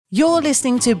You're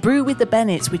listening to Brew with the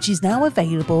Bennetts, which is now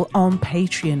available on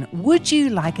Patreon. Would you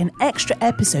like an extra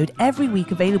episode every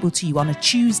week available to you on a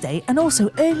Tuesday and also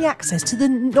early access to the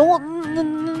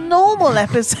normal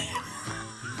episode?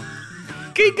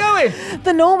 Keep going.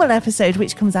 The normal episode,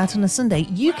 which comes out on a Sunday,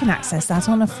 you can access that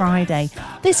on a Friday.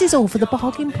 This is all for the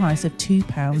bargain price of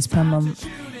 £2 per month.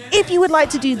 If you would like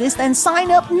to do this, then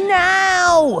sign up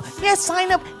now. Yes,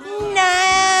 sign up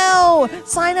now.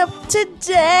 Sign up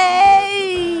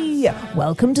today.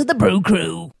 Welcome to the Brew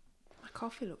Crew. My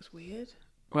coffee looks weird.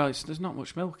 Well, there's not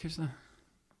much milk, is there?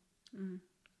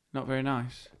 Not very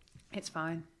nice. It's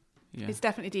fine. Yeah. It's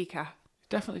definitely decaf.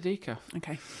 Definitely decaf.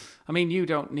 Okay. I mean, you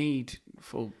don't need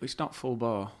full... It's not full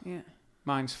bar. Yeah.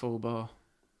 Mine's full bar.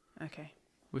 Okay.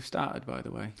 We've started, by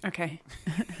the way. Okay.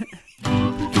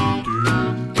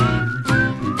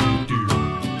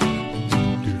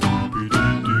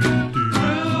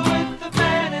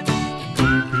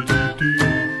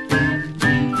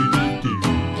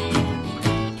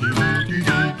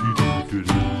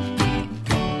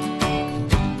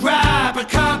 Grab a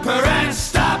cuppa and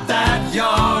stop that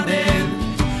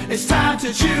yawning. It's time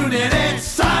to tune in, it's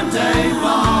Sunday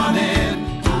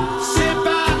morning. Sit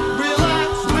back,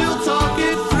 relax, we'll talk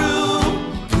it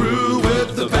through. Brew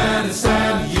with the Bennetts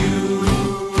and you.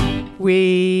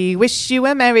 We wish you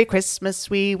a Merry Christmas.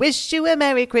 We wish you a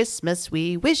Merry Christmas.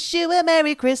 We wish you a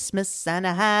Merry Christmas and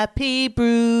a happy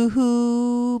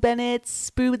brew, Bennetts.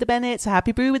 Brew with the Bennetts. A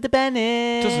happy brew with the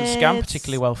Bennetts. Doesn't scan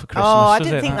particularly well for Christmas, I does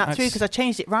didn't it? think that through because I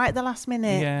changed it right at the last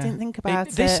minute. Yeah. Didn't think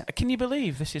about it. Can you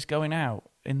believe this is going out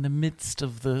in the midst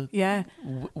of the... Yeah.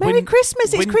 Merry Christmas.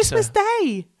 It's winter. Christmas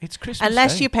Day. It's Christmas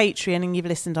Unless Day. you're Patreon and you've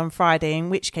listened on Friday, in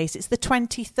which case it's the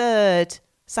 23rd.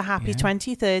 So happy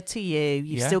 23rd to you.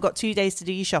 You've still got 2 days to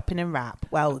do your shopping and wrap.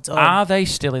 Well done. Are they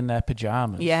still in their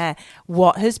pyjamas? Yeah.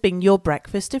 What has been your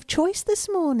breakfast of choice this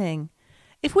morning?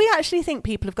 If we actually think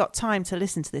people have got time to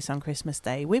listen to this on Christmas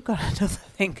Day, we've got another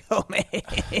thing coming.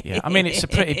 Yeah, I mean, it's a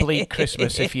pretty bleak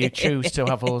Christmas if you choose to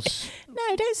have us...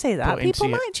 No, don't say that. Put into People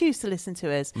your- might choose to listen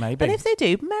to us. Maybe. But if they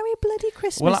do, Merry bloody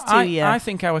Christmas Well, to you. I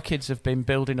think our kids have been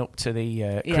building up to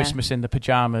the Christmas in the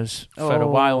pyjamas for a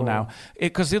while now.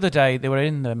 Because the other day, they were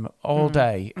in them all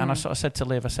day, and I sort of said to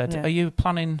Liv, I said, are you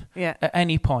planning at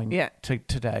any point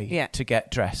today to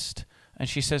get dressed? And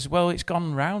she says, well, it's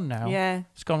gone round now. Yeah.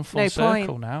 It's gone full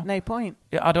circle now. No point.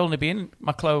 I'd only be in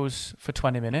my clothes for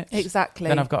 20 minutes. Exactly.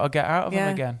 Then I've got to get out of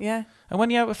them again. Yeah. And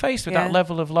when you're faced with that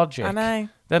level of logic, I know.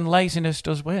 then laziness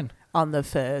does win. On the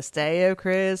first day of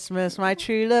Christmas, my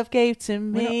true love gave to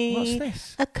me What's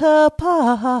this? a cup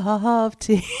of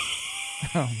tea.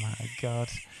 Oh, my God.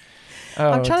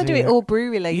 I'm trying to do it all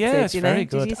brew related. Yeah, it's very Did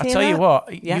good. you I see tell you that?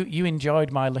 what, Yeah. you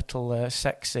enjoyed my little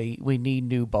sexy "we need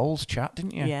new bowls" chat,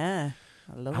 didn't you? Yeah,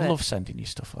 I love it. I love sending you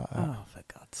stuff like that. Oh, for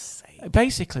God's sake.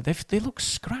 Basically, they look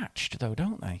scratched though,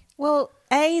 don't they? Well,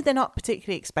 A, they're not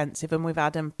particularly expensive, and we've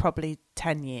had them probably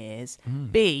 10 years.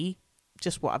 B,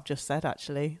 just what I've just said,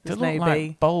 actually. They There's look no like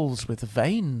B. bowls with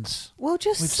veins. Well,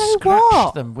 just We've so scratched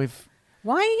what? them with.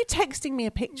 Why are you texting me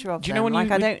a picture of Do you them know when like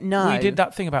I don't know? We did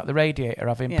that thing about the radiator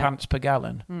having pants per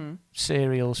gallon,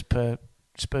 cereals per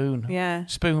spoon,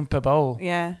 spoon per bowl.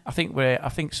 Yeah. I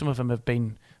think some of them have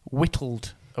been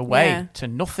whittled away to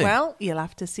nothing. Well, you'll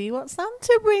have to see what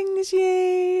Santa brings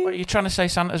you. What, are you trying to say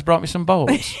Santa's brought me some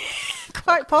bowls?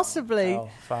 Quite possibly. Oh,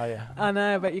 fire. I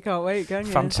know, but you can't wait, can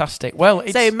you? Fantastic. Well,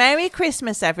 it's... So, Merry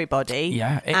Christmas, everybody.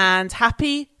 Yeah. And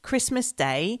Happy Christmas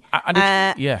Day.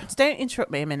 Don't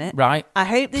interrupt me a minute. Right. I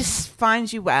hope this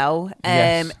finds you well.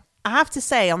 Yes. I have to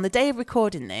say, on the day of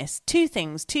recording this,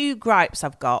 two gripes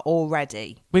I've got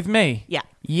already. With me? Yeah.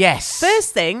 Yes.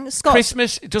 First thing,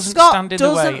 Christmas doesn't Scott stand in the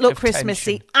way doesn't look of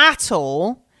Christmassy tension. at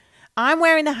all. I'm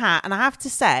wearing a hat, and I have to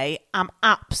say, I'm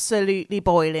absolutely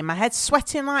boiling. My head's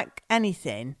sweating like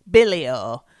anything,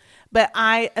 Billy-o. But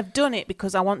I have done it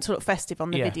because I want to look festive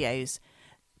on the videos.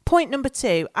 Point number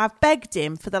 2, I've begged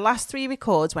him for the last 3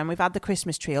 records when we've had the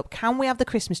Christmas tree up. Can we have the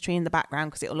Christmas tree in the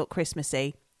background because it'll look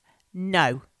Christmassy?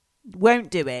 No. Won't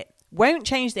do it. Won't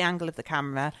change the angle of the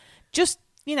camera. Just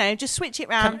switch it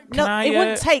round. It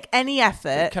wouldn't take any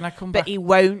effort, Can I come back? but he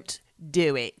won't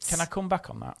do it. Can I come back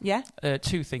on that? Yeah.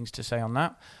 2 things to say on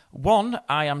that. One,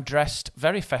 I am dressed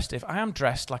very festive. I am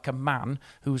dressed like a man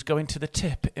who's going to the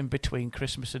tip in between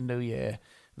Christmas and New Year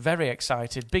Very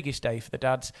excited. Biggest day for the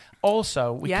dads.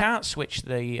 Also, we can't switch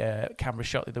the camera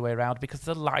shot the other way around because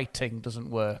the lighting doesn't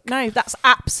work. No, that's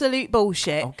absolute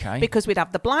bullshit. Okay. Because we'd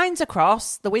have the blinds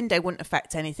across, the window wouldn't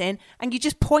affect anything, and you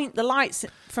just point the lights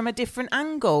from a different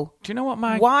angle. Do you know what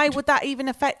Why would that even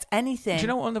affect anything? Do you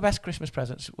know what one of the best Christmas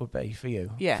presents would be for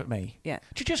you? Yeah. For me? Yeah.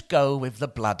 To just go with the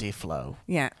bloody flow.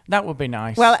 Yeah. That would be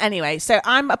nice. Well, anyway, so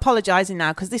I'm apologising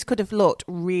now because this could have looked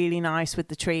really nice with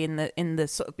the tree in the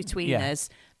sort of between us.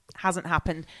 Hasn't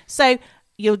happened. So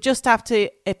you'll just have to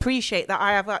appreciate that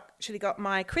I have actually got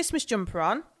my Christmas jumper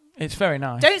on. It's very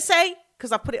nice. Don't say,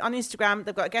 because I put it on Instagram,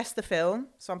 they've got to guess the film,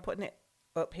 so I'm putting it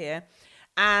up here.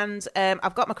 And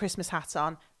I've got my Christmas hat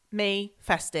on. Me,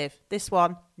 festive. This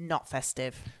one, not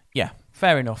festive. Yeah,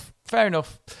 fair enough. Fair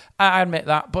enough. I admit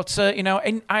that. But,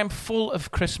 I'm full of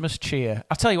Christmas cheer.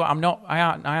 I'll tell you what, I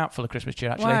aren't full of Christmas cheer,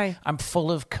 actually. Why? I'm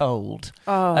full of cold.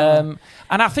 Oh.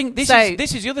 And I think this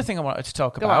is the other thing I wanted to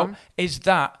talk about, is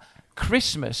that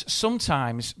Christmas,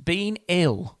 sometimes being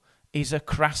ill is a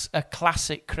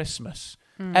classic Christmas.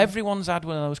 Everyone's had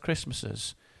one of those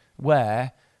Christmases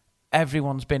where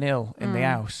everyone's been ill in the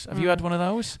house. Have you had one of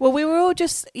those? Well, we were all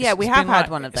just... Yeah, we have had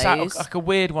one of those. It's like a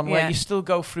weird one where you still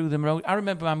go through the... I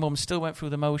remember my mum still went through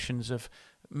the motions of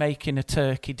making a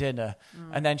turkey dinner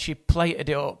and then she plated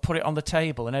it up, put it on the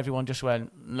table and everyone just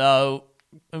went, no.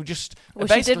 Well,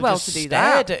 she did well to do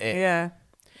that. Stared at it. Yeah.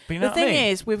 But you know the thing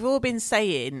is, we've all been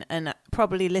saying, and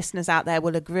probably listeners out there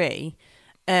will agree,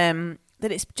 that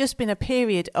it's just been a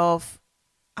period of...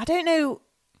 I don't know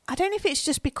if it's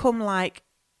just become like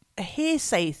a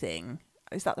hearsay thing.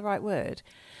 Is that the right word?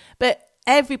 But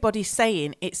everybody's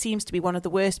saying it seems to be one of the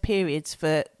worst periods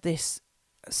for this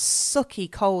sucky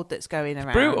cold that's going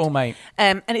around. Brutal, mate.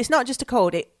 And it's not just a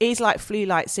cold, it is like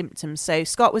flu-like symptoms. So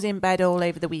Scott was in bed all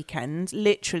over the weekend,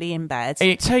 literally in bed.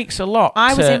 It takes a lot.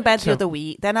 I was in bed the other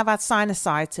week. Then I've had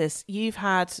sinusitis. You've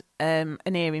had an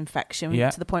ear infection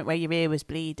to the point where your ear was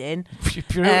bleeding.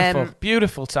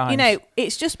 Beautiful times. You know,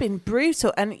 it's just been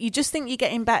brutal. And you just think you're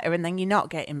getting better and then you're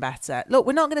not getting better. Look,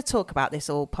 we're not going to talk about this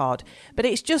all pod, but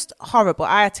it's just horrible.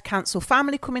 I had to cancel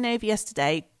family coming over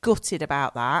yesterday. Gutted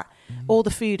about that. All the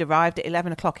food arrived at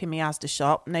 11 o'clock in my Asda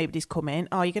shop. Nobody's come in.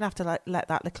 Oh, you're going to have to let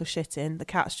that little shit in. The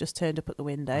cat's just turned up at the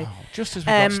window. Oh, just as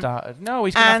we got started. No,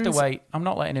 he's going to have to wait. I'm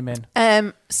not letting him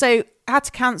in. So I had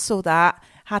to cancel that.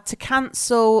 Had to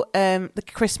cancel the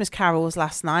Christmas carols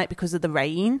last night because of the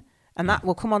rain. And that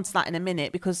we'll come on to that in a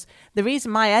minute, because the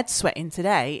reason my head's sweating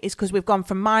today is because we've gone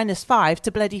from -5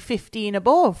 to bloody 15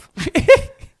 above.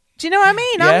 Do you know what I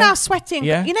mean? Yeah. I'm now sweating.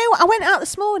 Yeah. You know what? I went out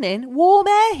this morning. Warm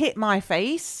air hit my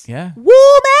face. Yeah.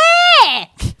 Warm air!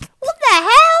 What the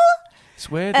hell? It's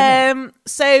weird, isn't it?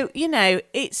 So, you know,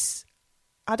 it's...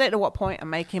 I don't know what point I'm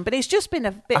making, but it's just been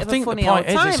a bit of a funny old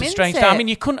time, it's a strange time. I mean,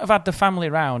 you couldn't have had the family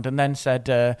round and then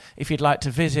said, if you'd like to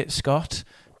visit Scott,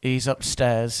 he's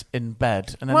upstairs in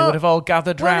bed. And then they would have all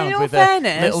gathered round with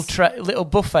fairness, a little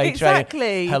buffet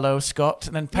tray. Hello, Scott.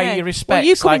 And then pay your respects. Well,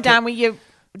 you coming down with your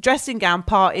dressing gown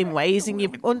parting ways and your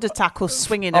under tackles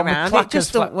swinging around. It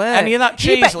just doesn't work. Any of that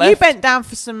cheese left? You bent down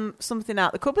for something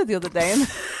out the cupboard the other day and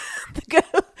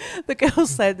the girl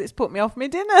said, it's put me off my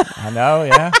dinner. I know,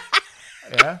 yeah.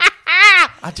 Yeah,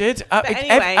 I did.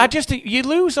 Anyway, I just you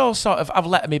lose all sort of. I've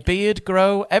let my beard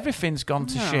grow. Everything's gone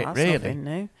to shit.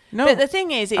 Really, no. But the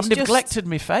thing is, I've neglected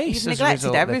my face. You've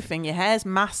neglected everything. Your hair's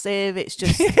massive. It's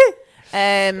just.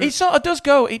 It sort of does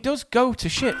go. It does go to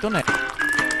shit, doesn't it?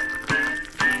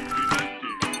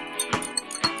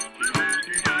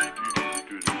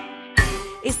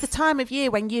 It's the time of year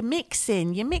when you're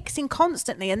mixing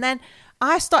constantly, and then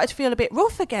I started to feel a bit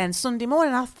rough again Sunday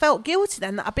morning. I felt guilty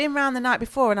then that I'd been round the night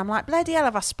before, and I'm like, bloody hell,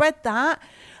 have I spread that?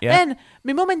 Yeah. Then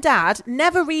my mum and dad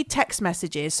never read text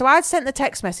messages, so I'd sent the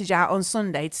text message out on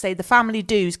Sunday to say the family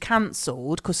do's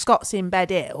cancelled because Scott's in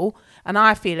bed ill and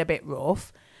I feel a bit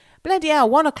rough. Bloody hell,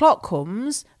 1 o'clock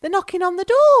comes, they're knocking on the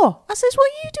door. I says, what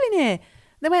are you doing here?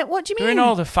 They went, what do you mean? Doing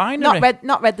all the finery.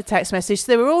 Not read the text message.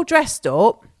 So they were all dressed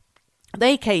up.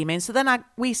 They came in, so then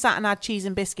we sat and had cheese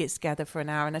and biscuits together for an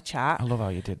hour and a chat. I love how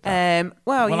you did that.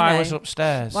 I was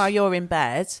upstairs while you're in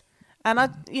bed, and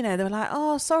they were like,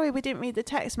 "Oh, sorry, we didn't read the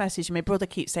text message." And my brother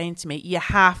keeps saying to me, "You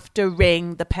have to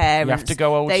ring the parents. You have to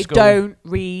go old school. They don't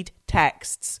read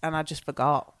texts," and I just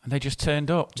forgot. And they just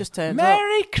turned up.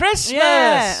 Merry Christmas!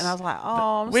 Yeah, and I was like,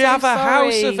 "Oh, we have a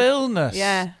house of illness."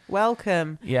 Yeah,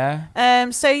 welcome. Yeah.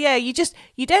 So yeah, you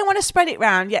don't want to spread it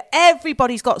round. Yeah,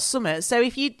 everybody's got summer. So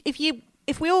if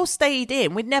we all stayed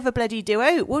in, we'd never bloody do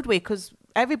out, would we? Because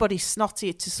everybody's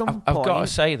snotty to some point. I've got to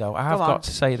say, though, I have got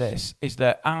to say this, is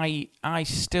that I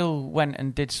still went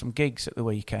and did some gigs at the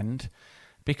weekend.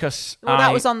 because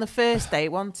that was on the first day,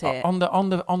 wasn't it?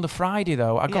 On the Friday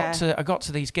though, I got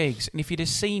to these gigs, and if you'd have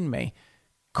seen me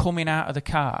coming out of the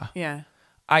car,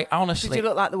 I honestly... Did you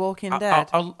look like The Walking Dead?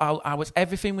 I was...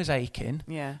 Everything was aching.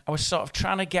 Yeah. I was sort of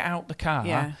trying to get out the car.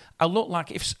 Yeah. I looked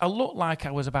like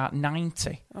I was about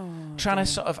 90. Trying to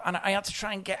sort of... And I had to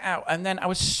try and get out. And then I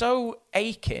was so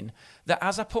aching that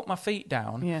as I put my feet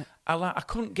down, I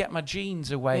couldn't get my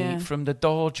jeans away from the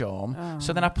door jamb.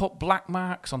 So then I put black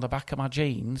marks on the back of my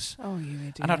jeans. Oh, you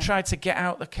idiot. And I tried to get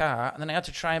out the car, and then I had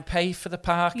to try and pay for the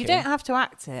parking. You don't have to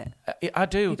act it. I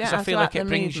do, because I feel like it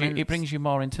brings you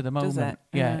more into the moment. Does it?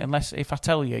 Yeah, unless if I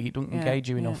tell you, you don't engage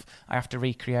you enough, I have to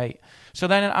recreate. So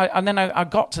then I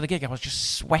got to the gig, I was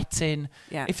just sweating.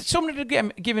 Yeah. If somebody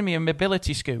had given me a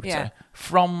mobility scooter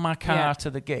from my car to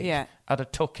the gig, I'd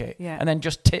have took it and then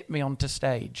just tipped me onto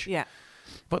stage. Yeah.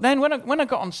 But then when I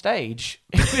got on stage,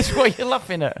 it was what you're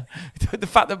laughing at. The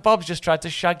fact that Bob's just tried to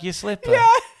shag your slipper. Yeah.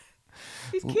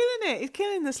 He's killing it. He's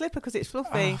killing the slipper because it's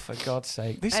fluffy. Oh, for God's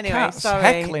sake. This cat's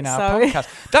heckling our podcast.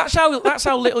 That's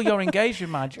how little you're engaged with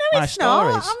my stories. No, it's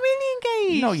not. I'm really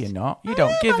engaged. No, you're not. You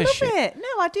don't give a shit. It.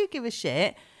 No, I do give a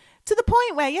shit. To the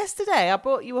point where yesterday I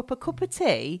brought you up a cup of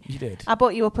tea. You did. I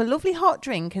brought you up a lovely hot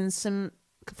drink and some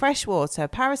fresh water,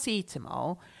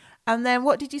 paracetamol. And then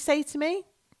what did you say to me?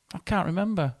 I can't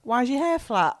remember. Why's your hair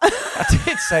flat? I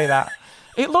did say that.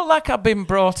 It looked like I'd been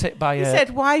brought it by You said,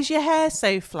 why's your hair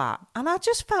so flat? And I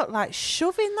just felt like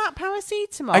shoving that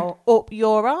paracetamol up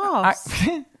your arse.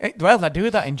 Well, I do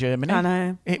that in Germany. I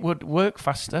know. It would work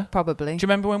faster. Probably. Do you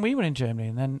remember when we were in Germany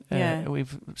and then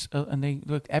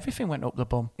everything went up the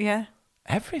bum? Yeah.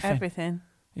 Everything.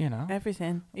 You know.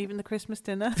 Everything. Even the Christmas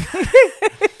dinner.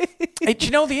 Do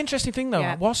you know the interesting thing, though?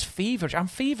 I was feverish. I'm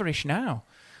feverish now.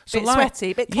 So bit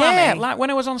sweaty, bit clammy. Yeah, like when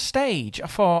I was on stage, I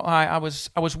thought I was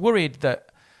worried that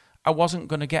I wasn't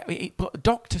going to get it. But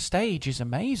Doctor Stage is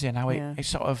amazing. How it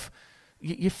sort of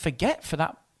you forget for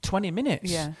that 20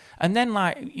 minutes, and then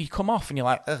like you come off and you're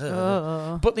like,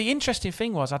 ugh. But the interesting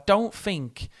thing was, I don't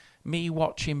think me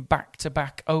watching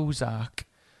back-to-back Ozark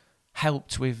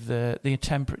helped with the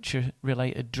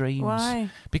temperature-related dreams. Why?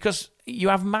 Because you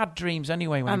have mad dreams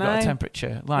anyway when you've got a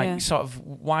temperature, sort of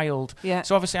wild. Yeah.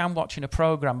 So obviously I'm watching a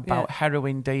program about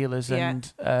heroin dealers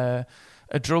and a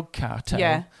drug cartel.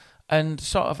 Yeah. And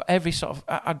sort of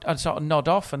I'd sort of nod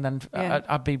off, and then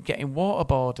I'd be getting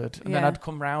waterboarded, and then I'd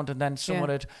come round, and then someone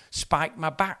had spiked my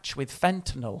batch with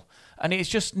fentanyl, and it's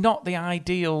just not the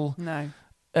ideal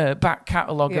back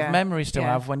catalogue of memories to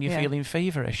have when you're feeling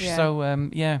feverish. Yeah. So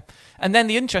and then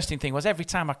the interesting thing was every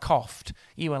time I coughed,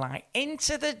 you were like,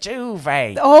 into the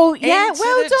duvet. Oh yeah,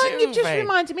 well done. You've just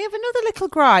reminded me of another little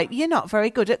gripe. You're not very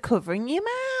good at covering your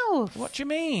mouth. What do you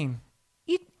mean?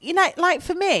 You know, like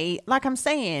for me, like I'm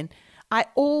saying, I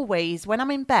always, when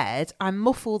I'm in bed, I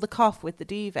muffle the cough with the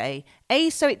duvet. A,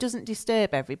 so it doesn't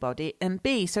disturb everybody, and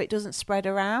B, so it doesn't spread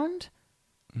around.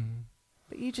 Mm.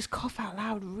 But you just cough out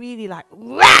loud, really like,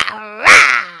 rah,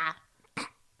 rah.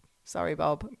 Sorry,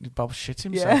 Bob. Bob's shit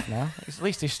himself now. At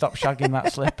least he stopped shagging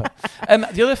that slipper.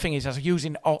 The other thing is I was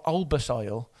using Albus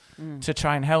oil to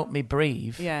try and help me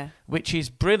breathe, which is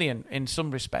brilliant in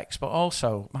some respects, but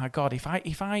also, my God, if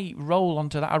I roll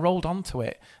onto that, I rolled onto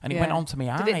it and it went onto my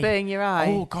eye. Did it burn your eye?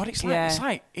 Oh God, it's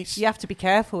like you have to be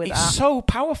careful with that. It's so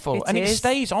powerful, and it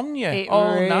stays on you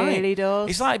all night. It really does.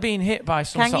 It's like being hit by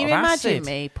some sort of acid. Can you imagine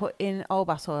me putting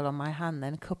Albus oil on my hand,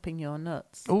 then cupping your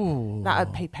nuts? Ooh, that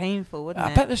would be painful, wouldn't it?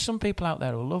 I bet there's some people out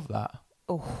there who love that.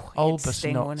 Oh, Albus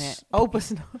nuts.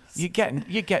 Albus nuts. You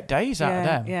get days out of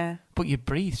them. Yeah. But you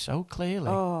breathe so clearly.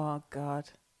 Oh God.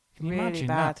 Can you really imagine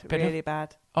bad. that? Really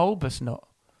bad. Albus nut.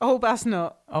 Albus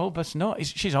nut. Albus nut.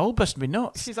 She's Albus me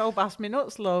nuts. She's Albus me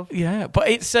nuts, love. Yeah, but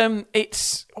it's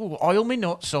oil me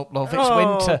nuts up, love. It's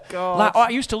winter. God. Like I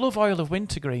used to love oil of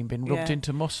wintergreen being rubbed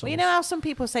into muscles. Well, you know how some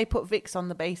people say put Vicks on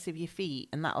the base of your feet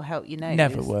and that'll help your nose?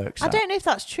 Never works. I don't know if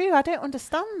that's true. I don't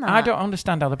understand that. I don't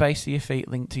understand how the base of your feet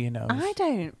link to your nose. I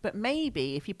don't, but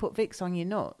maybe if you put Vicks on your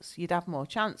nuts, you'd have more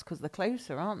chance because they're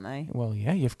closer, aren't they? Well,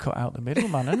 yeah, you've cut out the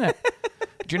middleman, isn't it?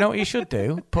 Do you know what you should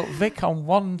do? Put Vic on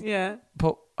one. Yeah.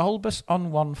 Put Albus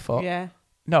on one foot. Yeah.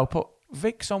 No, put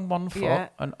Vicks on one foot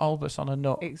and Albus on a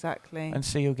nut. Exactly. And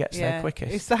see who gets there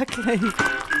quickest. Exactly.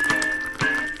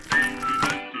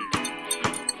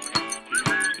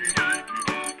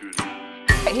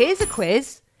 Here's a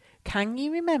quiz. Can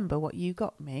you remember what you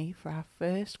got me for our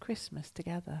first Christmas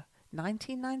together?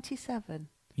 1997.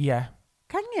 Yeah.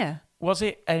 Can you? Was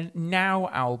it a Now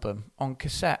album on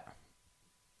cassette?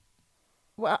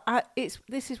 Well,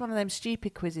 this is one of them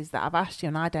stupid quizzes that I've asked you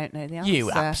and I don't know the answer.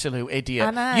 You absolute idiot.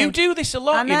 I know. You do this a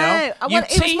lot, you know. Well,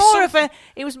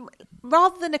 it was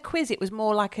rather than a quiz, it was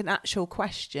more like an actual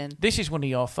question. This is one of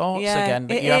your thoughts again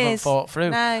that you haven't thought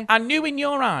through. No. I knew in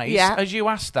your eyes, as you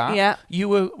asked that, you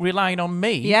were relying on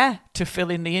me to fill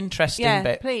in the interesting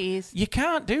bit. Please. You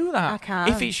can't do that. I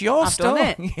can't. If it's your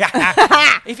story,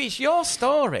 if it's your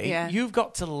story, you've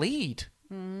got to lead.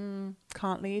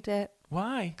 Can't lead it.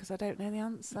 Why? Because I don't know the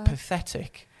answer.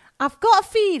 Pathetic. I've got a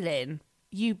feeling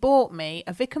you bought me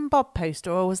a Vic and Bob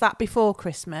poster, or was that before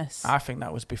Christmas? I think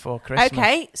that was before Christmas.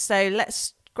 Okay, so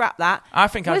let's scrap that. I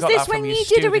think I got that from your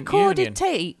student union. Was this when you did a recorded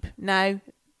tape? No,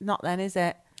 not then, is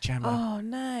it? Gemma. Oh,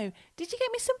 no. Did you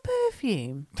get me some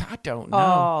perfume? I don't know.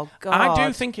 Oh, God. I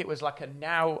do think it was like a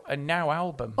now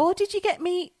album. Or did you get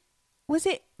me... Was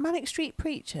it Manic Street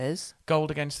Preachers?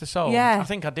 Gold Against the Soul? Yeah. I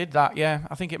think I did that, yeah.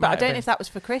 I think it might have been. But I don't know if that was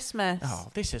for Christmas. Oh,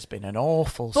 this has been an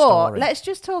awful story. But let's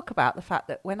just talk about the fact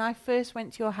that when I first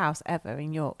went to your house ever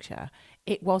in Yorkshire,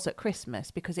 it was at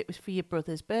Christmas because it was for your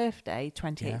brother's birthday,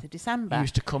 28th of December. You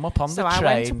used to come up on the train, So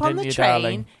I went up on the train.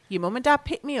 Darling? Your mum and dad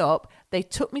picked me up. They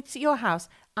took me to your house.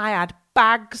 I had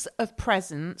bags of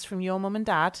presents from your mum and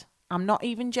dad. I'm not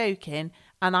even joking.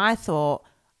 And I thought...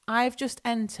 I've just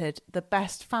entered the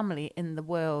best family in the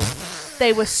world.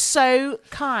 They were so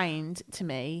kind to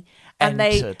me.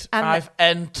 I've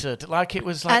entered. Like it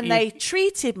was like... And they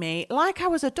treated me like I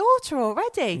was a daughter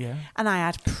already. Yeah. And I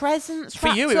had presents for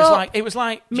you, up. it was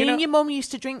like... Me and your mum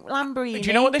used to drink Lamborghini. Do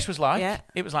you know what this was like? Yeah.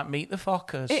 It was like Meet the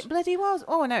Fockers. It bloody was.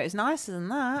 Oh, no, it was nicer than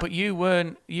that. But you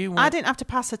weren't... I didn't have to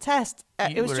pass a test.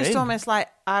 It was just almost like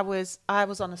I was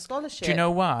on a scholarship. Do you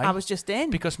know why? I was just in.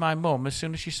 Because my mum, as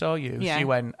soon as she saw you, she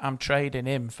went, I'm trading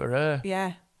him for her.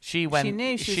 Yeah. She went, she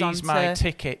knew she she's my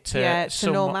ticket to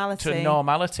normality. To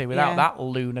normality without that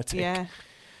lunatic. Yeah.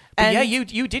 But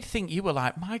you did think, you were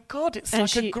like, my God, it's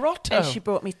like a grotto. And she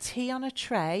brought me tea on a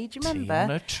tray, do you remember? Tea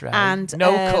on a tray. And,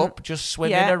 no cup, just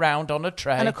swimming around on a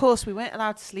tray. And of course, we weren't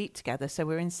allowed to sleep together, so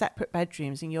we were in separate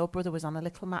bedrooms, and your brother was on a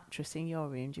little mattress in your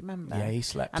room, do you remember? Yeah, he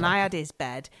slept And I had his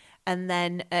bed. And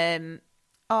then, it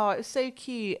was so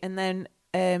cute. And then,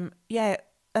 and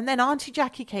then Auntie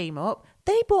Jackie came up.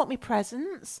 They bought me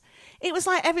presents. It was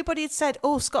like everybody had said,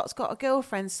 oh, Scott's got a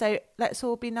girlfriend, so let's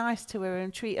all be nice to her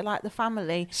and treat her like the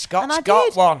family. Scott's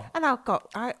got one. And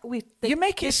You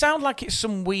make it sound like it's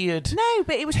some weird... No,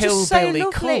 but it was just so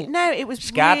lovely. Cult. No, it was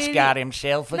Scott's got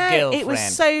himself a girlfriend. It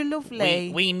was so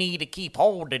lovely. We need to keep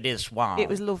hold of this one. It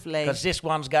was lovely. Because this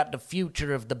one's got the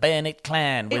future of the Bennett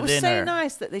clan within her. It was so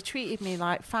nice that they treated me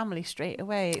like family straight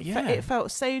away. It felt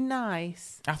so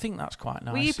nice. I think that's quite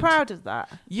nice. Were you proud of that?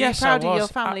 Yes, I was. Of your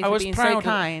family for being so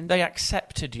kind. They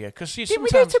accepted you because didn't we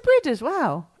go to Brid as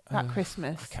well that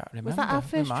Christmas? I can't remember. Was that our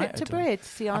first trip to Brid to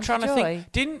see Auntie I'm trying Joy? to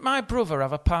think. Didn't my brother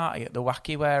have a party at the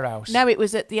Wacky Warehouse? No, it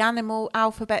was at the Animal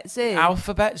Alphabet Zoo.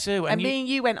 Alphabet Zoo, and me and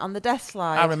you went on the death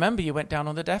slide. I remember you went down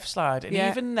on the death slide, and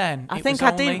even then, I think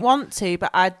I didn't want to,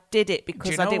 but I did it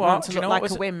because I didn't want to look like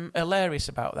a wimp. Hilarious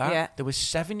about that. Yeah. There was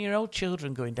 7-year-old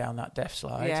children going down that death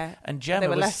slide, yeah. and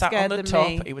Gemma was sat on the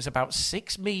top. It was about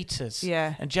 6 meters,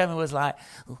 yeah. And Gemma was like,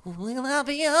 "Will I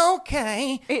be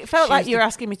okay?" It felt like you were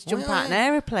asking me to jump out an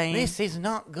aeroplane. This is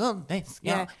not good.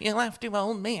 You'll have to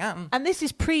hold me on. And this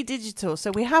is pre-digital,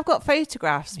 so we have got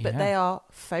photographs, but they are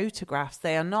photographs.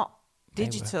 They are not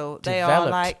digital. They are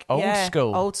like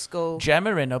old school.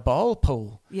 Gemma in a ball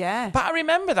pool. Yeah. But I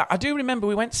remember that. I do remember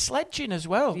we went sledging as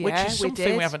well, which is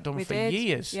something we haven't done for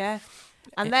years. Yeah.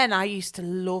 And then I used to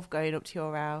love going up to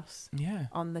your house. Yeah.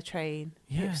 On the train.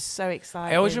 Yeah. It was so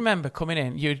exciting. I always remember coming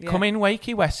in. You'd come in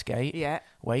Wakey Westgate. Yeah.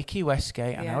 Wakey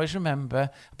Westgate. And I always remember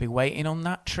I'd be waiting on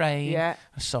that train. Yeah.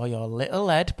 I saw your little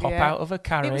head pop out of a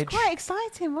carriage. It was quite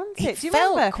exciting, wasn't it? Do you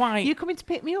felt remember? Quite... You coming to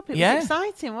pick me up. It was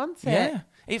exciting, wasn't it? Yeah.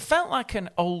 It felt like an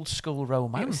old school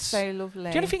romance. It was so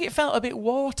lovely. Do you think it felt a bit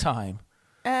wartime?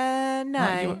 No,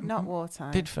 like not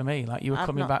wartime. Did for me, like you were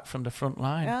coming back from the front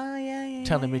line. Oh, yeah.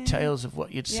 Telling me tales of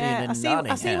what you'd seen in Nottingham.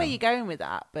 I see where you're going with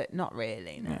that, but not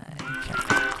really, no. Yeah, okay.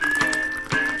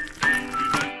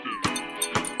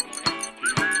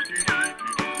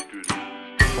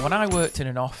 When I worked in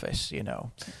an office,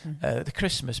 the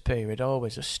Christmas period,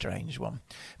 always a strange one.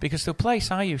 Because the place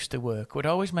I used to work would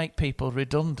always make people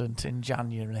redundant in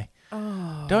January.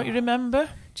 Oh. Don't you remember?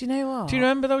 Do you know what? Do you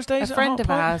remember those days? A friend of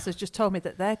ours has just told me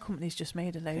that their company's just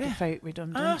made a load of folk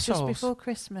redundant just before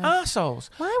Christmas. Arseholes.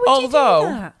 Why would you do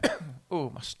that?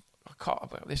 I can't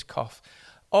about this cough.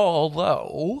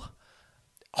 Although,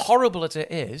 horrible as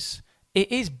it is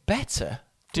better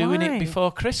doing it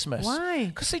before Christmas. Why?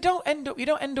 Because you don't end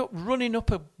up running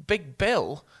up a big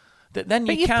bill that then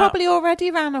but you can't... But you've probably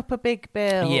already ran up a big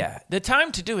bill. Yeah. The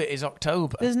time to do it is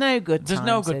October. There's no good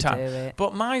time to do it.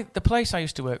 But the place I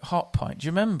used to work, Hot Point, do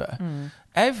you remember?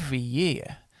 Every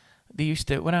year... They used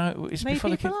to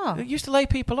they used to lay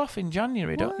people off in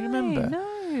January. Don't you remember?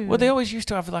 No. Well, they always used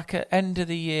to have like an end of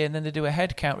the year, and then they do a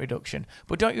headcount reduction.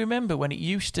 But don't you remember when it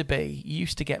used to be? You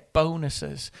used to get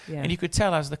bonuses, and you could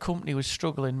tell as the company was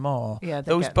struggling more. Yeah,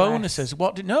 those bonuses.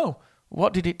 Less.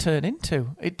 What did it turn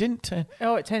into? It didn't turn.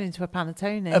 Oh, it turned into a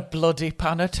Panettone. A bloody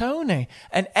Panettone.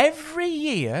 And every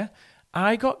year,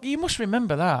 you must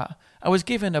remember that I was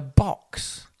given a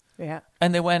box. Yeah.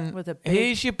 And they went,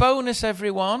 here's your bonus,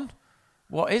 everyone.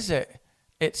 What is it?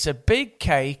 It's a big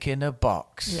cake in a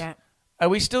box. Yeah. Are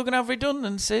we still going to have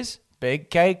redundancies? Big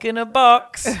cake in a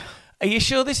box. Are you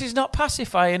sure this is not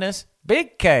pacifying us?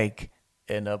 Big cake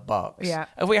in a box. Yeah.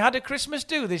 Have we had a Christmas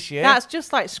do this year? That's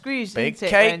just like Scrooge, big isn't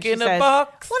it? cake in a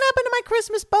box. What happened to my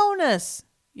Christmas bonus?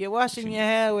 You're washing your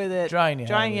hair with it. Drying your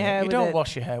hair with it. You don't it.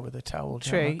 wash your hair with a towel.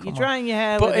 True. You're drying your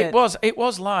hair with it. But it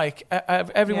was like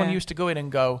everyone used to go in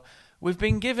and go, we've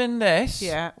been given this.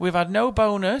 Yeah. We've had no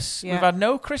bonus. Yeah. We've had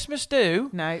no Christmas do.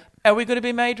 No. Are we going to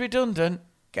be made redundant?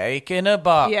 Cake in a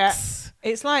box. Yeah.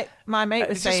 It's like my mate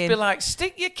was saying. Just be like,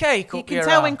 stick your cake up your You can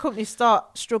tell when companies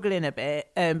start struggling a bit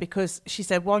because she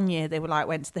said one year they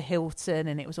went to the Hilton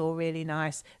and it was all really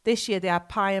nice. This year they had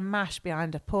pie and mash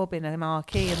behind a pub in a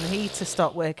marquee and the heater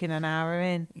stopped working an hour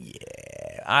in.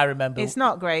 Yeah, I remember. It's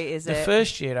not great, is it? The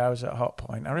first year I was at Hot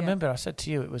Point, I remember I said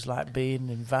to you it was like being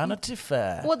in Vanity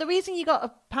Fair. Well, the reason you got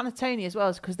a Panettone as well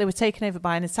is because they were taken over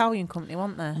by an Italian company,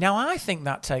 weren't they? Now, I think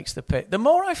that takes the pick. The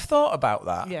more I've thought about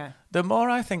that, the more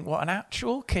I think what an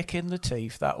actual kick in the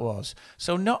teeth that was.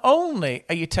 So not only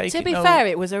are you taking... To be fair,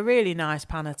 it was a really nice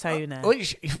Panettone.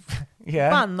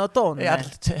 Yeah. Panettone. It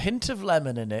had a hint of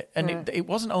lemon in it. And it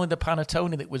wasn't only the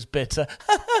Panettone that was bitter,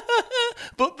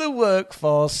 but the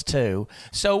workforce too.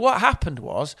 So what happened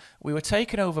was we were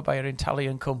taken over by an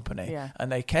Italian company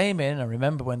and they came in. I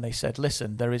remember when they said,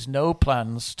 listen, there is no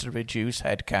plans to reduce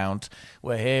headcount.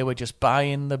 We're here, we're just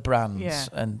buying the brands. Yeah.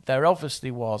 And there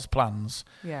obviously was plans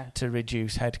to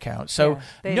reduce headcount. So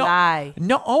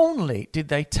not only did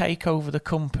they take over the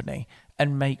company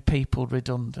and make people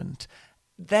redundant,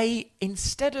 they,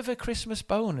 instead of a Christmas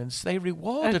bonus, they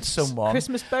rewarded someone.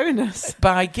 Christmas bonus?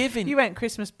 By giving... You went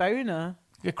Christmas boner.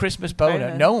 A Christmas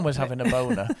boner. No one was having a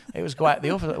boner. It was quite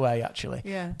the other way, actually.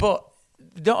 Yeah. But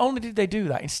not only did they do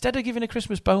that, instead of giving a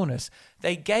Christmas bonus,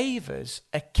 they gave us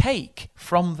a cake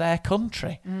from their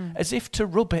country, as if to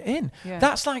rub it in. Yeah.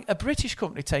 That's like a British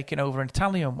company taking over an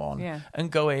Italian one and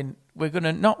going, we're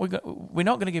not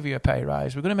going to give you a pay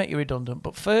rise. We're going to make you redundant.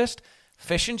 But first...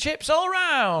 fish and chips all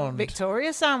round.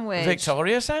 Victoria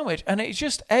sandwich. And it's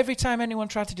just every time anyone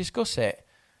tried to discuss it,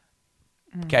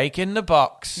 cake in the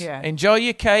box. Yeah. Enjoy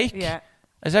your cake. Yeah.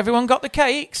 Has everyone got the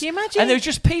cakes? Can you imagine? And there was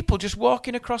just people just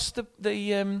walking across the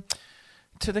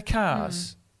to the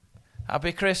cars.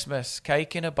 Happy Christmas,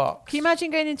 cake in a box. Can you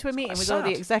imagine going into a meeting with all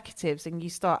the executives and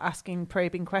you start asking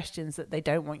probing questions that they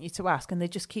don't want you to ask and they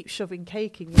just keep shoving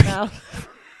cake in your mouth?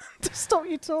 To stop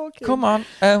you talking. Come on,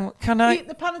 can I eat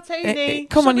the Panettone?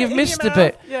 Come on, you've missed the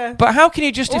bit. Yeah. But how can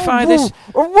you justify this?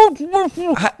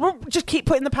 Just keep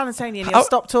putting the Panettone in. He'll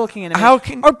stop talking in a minute. How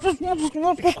can?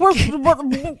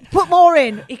 Put more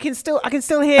in. I can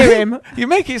still hear him. You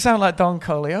make it sound like Don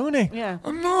Corleone. Yeah.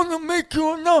 I'm not gonna make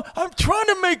you enough. I'm trying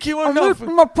to make you enough.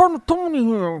 I'm my Panettone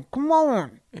here. Come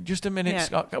on. Just a minute,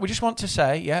 Scott. We just want to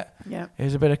say,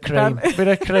 here's a bit of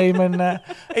cream, in there.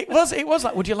 It was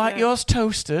like, would you like yours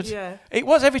toasted? Yeah. It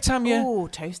was every time you... Oh,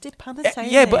 toasted Panettone.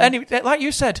 Yeah, but anyway, like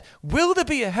you said, will there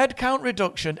be a headcount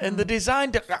reduction in the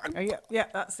design... yeah,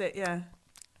 that's it, yeah.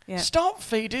 Stop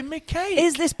feeding me cake.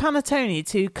 Is this Panettone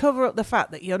to cover up the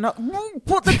fact that you're not...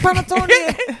 Put the Panettone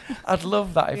in. I'd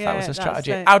love that if that was a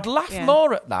strategy. I'd laugh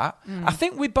more at that. I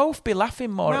think we'd both be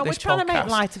laughing more at this podcast. We're trying to make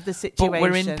light of the situation. But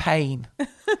we're in pain.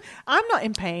 I'm not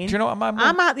in pain. Do you know what my mum...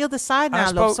 I'm at the other side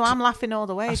now, love, so I'm laughing all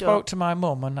the way. I spoke to my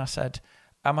mum and I said,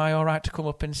 am I all right to come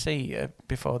up and see you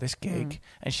before this gig?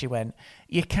 And she went,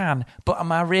 you can, but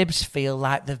my ribs feel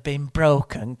like they've been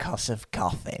broken because of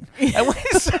coughing. And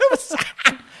we're so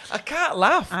sad. I can't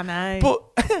laugh. I know. But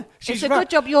it's a good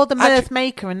job you're the mirth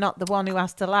maker and not the one who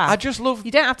has to laugh. I just love...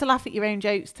 You don't have to laugh at your own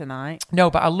jokes tonight. No,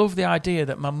 but I love the idea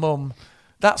that my mum...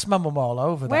 That's my mum all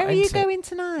over. Where are you going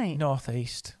tonight? North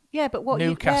East. Yeah, but what?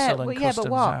 Newcastle and Customs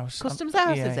House. Customs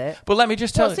House, is it? But let me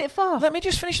just tell you. What's it for? Let me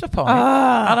just finish the point,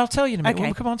 and I'll tell you in a minute. Okay.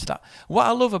 We'll come on to that. What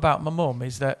I love about my mum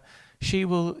is that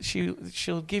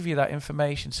she'll give you that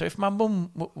information. So if my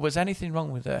mum was anything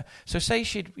wrong with her, so say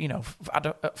she'd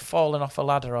fallen off a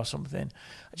ladder or something,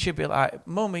 she'd be like,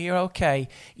 "Mum, are you okay?"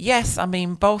 "Yes, I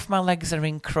mean both my legs are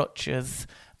in crutches."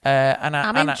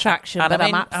 I'm in traction, but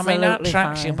I'm absolutely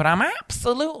fine. But I'm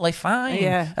absolutely fine.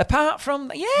 Yeah. Apart from,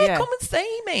 come and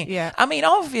see me. Yeah. I mean,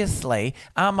 obviously,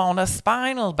 I'm on a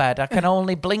spinal bed. I can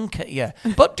only blink at you.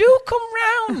 But do come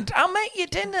round. I'll make you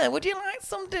dinner. Would you like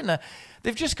some dinner?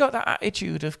 They've just got that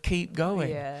attitude of keep going.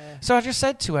 Yeah. So I just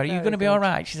said to her, "Are you going to be all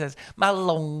right?" She says, "My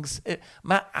lungs,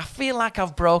 I feel like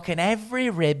I've broken every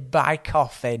rib by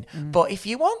coughing. But if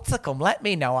you want to come, let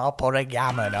me know. I'll put a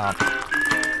gammon on."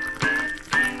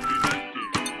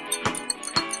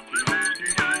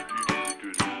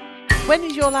 When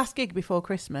is your last gig before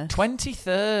Christmas?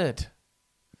 23rd.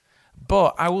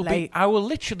 But I will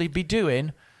literally be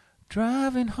doing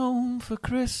Driving Home for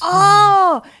Christmas.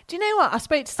 Oh, do you know what? I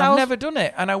spoke to Sal's... I've never done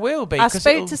it, and I will be. I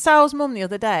spoke to Sal's mum the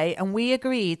other day, and we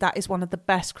agreed that is one of the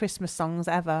best Christmas songs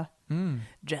ever.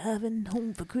 Driving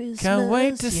home for Christmas. Can't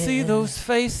wait to see those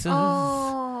faces.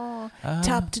 Oh,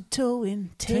 top to toe in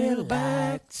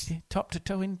tailbacks. Top to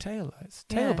toe in taillights.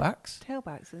 Yeah. Tailbacks.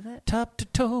 Tailbacks, is it? Top to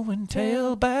toe in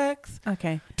tailbacks.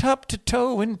 Okay. Top to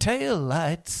toe in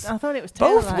taillights. I thought it was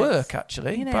taillights. Both work,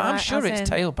 actually, You know, but I'm like, sure as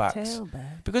it's in tailbacks.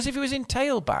 tailback. Because if it was in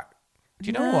tailback, do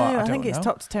you know No, what? I think it's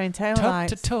top to toe in taillights. Top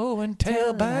to toe and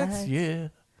tailbacks, Taillights. yeah.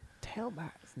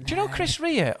 Tailbacks. Do you know Chris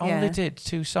Rea only Yeah. did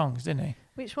 2 songs, didn't he?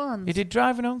 Which ones? He did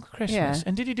Driving Home for Christmas, Yeah.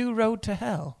 and did he do Road to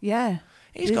Hell? Yeah.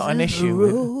 He's got an issue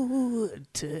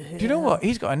with... Do you know what?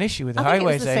 He's got an issue with the I think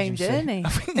Highways it was the Agency. same journey.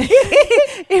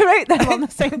 He wrote them on the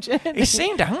same journey. He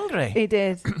seemed angry. He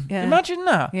did. Yeah. Imagine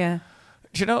that. Yeah.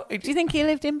 Do you know... Do you think he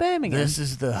lived in Birmingham? This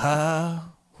is the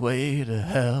highway to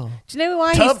hell. Do you know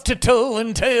why? Top to toe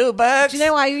and tailbacks. Do you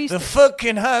know why you used the to...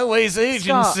 fucking Highways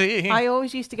Agency? Scott, I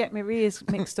always used to get my rears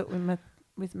mixed up with my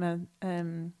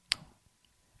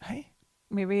Hey?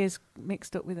 my rears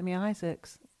mixed up with my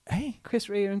Isaacs. Hey? Chris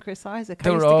Rea and Chris Isaac.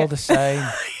 They were all the same.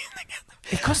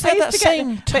 Because they're that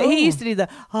same tone. But he used to do the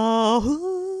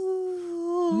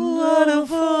I don't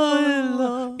fall in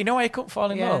love. You know why he couldn't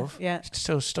fall in love? Yeah. He's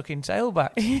so stuck in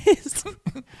tailbacks.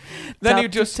 Then he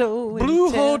just Blue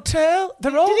Hotel.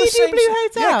 They're all Did the he same. do Blue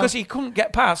Hotel? Yeah, because he couldn't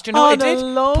get past. Do you know what he did?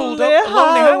 Pulled up a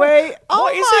lonely highway. Oh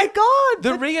my God!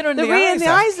 The Rea and the the Rea and the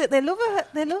Isaac. Isaac. They love her.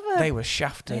 They love her. They were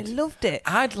shafted. They loved it.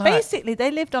 I'd like. Basically,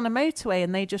 they lived on a motorway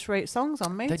and they just wrote songs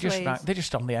on motorways. They're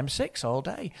just on the M6 all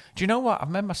day. Do you know what? I've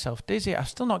made myself dizzy. I'm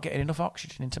still not getting enough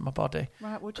oxygen into my body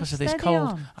because of this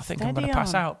cold. I think I'm going to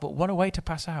pass out. But what a way to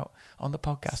pass out on the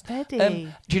podcast.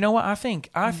 Steady. Do you know what I think?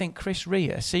 I think Chris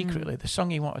Rea secretly the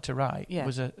song he wanted to write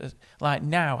was a like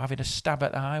now having a stab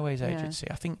at the Highways Agency.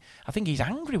 I think he's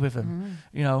angry with them.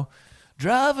 You know,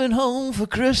 driving home for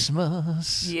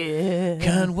Christmas. Yeah.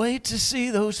 Can't wait to see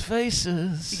those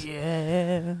faces.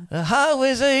 Yeah. The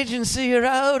Highways Agency are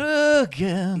out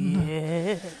again.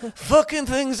 Yeah. Fucking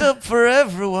things up for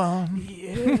everyone.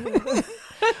 Yeah.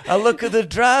 I look at the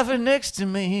driver next to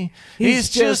me. He's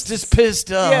just as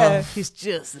pissed off. Yeah, he's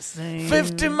just the same.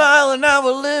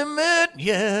 50-mile-an-hour limit,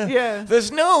 yeah.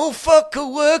 There's no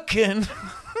fucker working.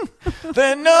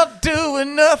 They're not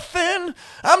doing nothing.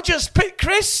 I'm just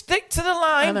Chris, stick to the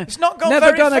line. It's not going Never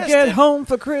very gonna festive. get home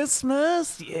for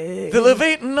Christmas. Yeah. They'll have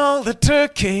eaten all the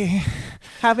turkey.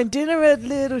 Having dinner at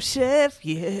Little Chef,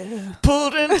 yeah.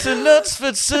 Pulled into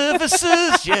Knutsford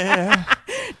Services, yeah.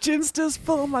 Ginsters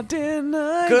for my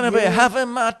dinner. Gonna be having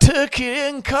my turkey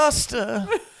in Costa.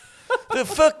 The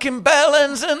fucking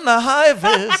bellends and the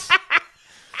Highways.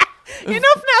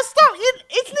 Enough now, stop.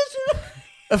 It's literally...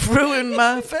 I've ruined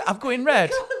my... I'm going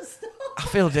red. I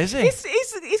feel dizzy.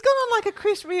 He's gone on like a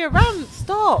Chris Rea rant.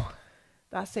 Stop.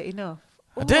 That's it, enough.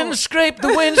 I didn't scrape the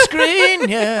windscreen,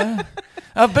 yeah.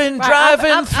 I've been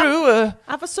driving through a...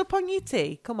 Have a sup on your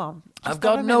tea. Come on. I've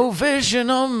got no vision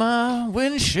on my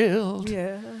windshield.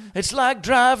 Yeah. It's like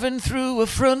driving through a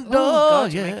front door,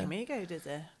 God, yeah. you're making me go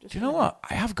dizzy. Do you know what?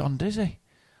 I have gone dizzy.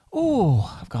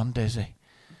 Oh, I've gone dizzy.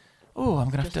 Oh, I'm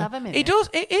gonna Just have a minute. It does.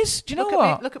 It is. Do you know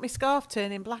what? Look at me scarf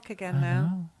turning black again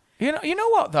now. You know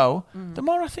what though? The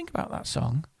more I think about that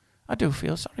song, I do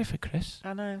feel sorry for Chris.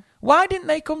 I know. Why didn't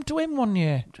they come to him one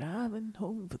year? Driving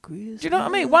home for Christmas. Do you know what I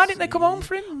mean? Why didn't they come home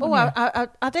for him? Oh, I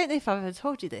don't know if I've ever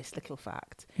told you this little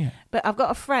fact. Yeah. But I've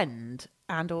got a friend,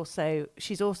 and also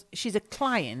she's a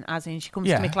client, as in she comes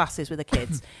to my classes with the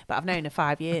kids. But I've known her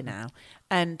 5 years now,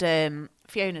 and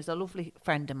Fiona's a lovely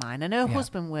friend of mine, and her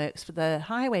husband works for the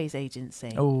Highways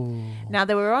Agency. Oh. Now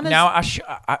they were on. Now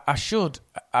I should.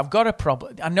 I've got a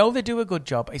problem. I know they do a good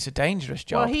job. It's a dangerous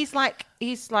job. Well, he's like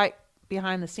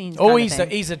behind the scenes. Oh, he's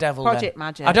a devil. Project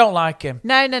Magic. I don't like him.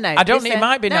 No. I don't. He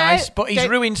might be nice, but he's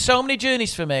ruined so many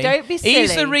journeys for me. Don't be silly.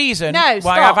 He's the reason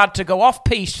why I've had to go off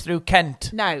piste through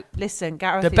Kent. No, listen,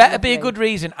 Gareth. There better be a good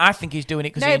reason. I think he's doing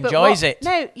it because he enjoys it.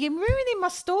 No, you're ruining my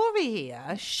story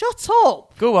here. Shut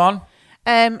up. Go on.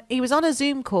 He was on a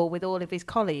Zoom call with all of his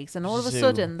colleagues, and all of a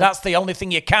sudden... That's the only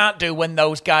thing you can't do when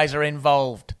those guys are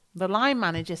involved. The line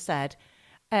manager said,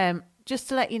 just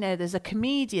to let you know, there's a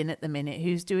comedian at the minute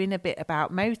who's doing a bit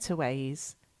about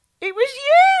motorways. It was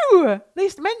you! They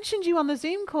mentioned you on the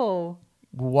Zoom call.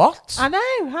 What? I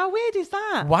know. How weird is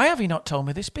that? Why have you not told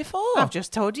me this before? I've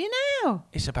just told you now.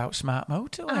 It's about smart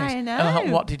motorways. I know.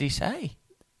 And what did he say?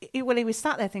 Well, he was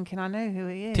sat there thinking, I know who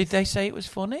he is. Did they say it was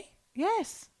funny?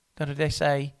 Yes. Or did they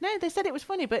say... No, they said it was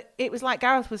funny, but it was like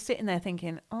Gareth was sitting there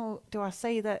thinking, oh, do I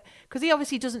say that? Because he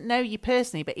obviously doesn't know you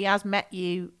personally, but he has met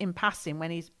you in passing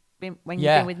when you've been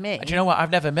with me. Do you know what? I've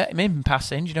never met him in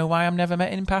passing. Do you know why I've never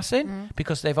met him in passing?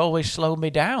 Because they've always slowed me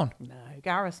down. No,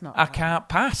 Gareth's not. I can't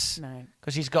pass. No.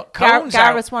 Because he's got cones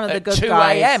Gareth's one of the at good 2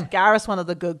 guys. a.m. Gareth's one of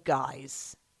the good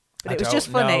guys. But it was just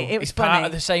funny. It was He's funny. part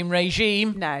of the same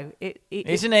regime. No,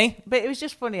 isn't he? But it was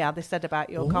just funny how they said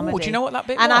about your comedy. Do you know what that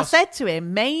bit was? And I said to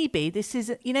him, maybe this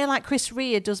is, like Chris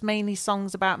Rea does mainly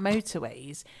songs about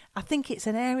motorways. I think it's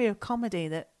an area of comedy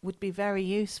that would be very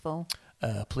useful.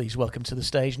 Please welcome to the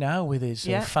stage now with his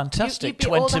fantastic you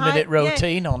 20-minute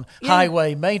routine on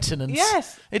highway maintenance.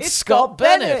 Yes, it's Scott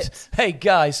Bennett. Hey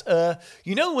guys,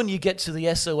 you know when you get to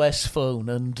the SOS phone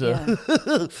and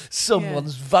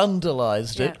someone's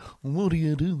vandalised it, what do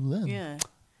you do then? Yeah.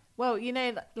 Well,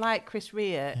 like Chris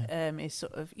Rea is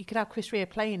sort of... You could have Chris Rea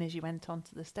playing as you went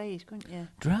onto the stage, couldn't you?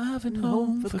 Driving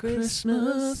home for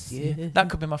Christmas. Yeah.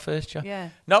 That could be my first job. Yeah.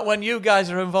 Not when you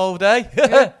guys are involved,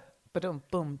 eh?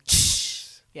 Boom.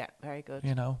 Yeah, very good.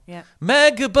 Yeah.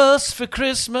 Megabus for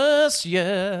Christmas,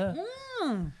 yeah.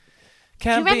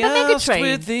 Can't be asked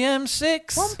with the M6.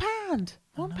 £1.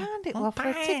 £1 it was for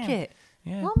a ticket.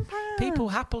 Yeah. £1. People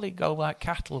happily go like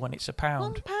cattle when it's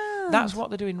 £1. £1. That's what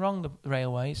they're doing wrong, the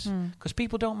railways, because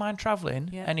people don't mind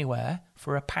travelling anywhere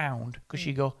for £1 because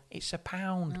you go, it's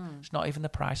 £1. It's not even the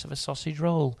price of a sausage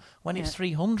roll. When it's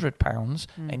 £300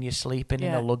 and you're sleeping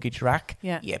in a luggage rack,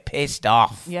 you're pissed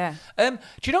off. Yeah. Do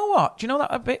you know what? Do you know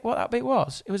what that bit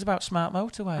was? It was about smart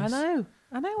motorways.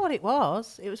 I know what it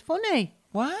was. It was funny.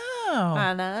 Wow.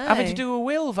 I know. Having to do a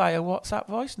will via WhatsApp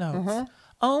voice notes.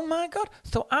 Oh my God.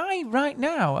 So I, right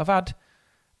now, have had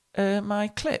my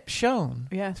clip shown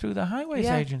through the Highways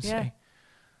Agency. Yeah.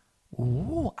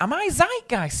 Ooh, am I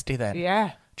zeitgeisty then?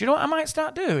 Yeah. Do you know what I might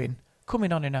start doing?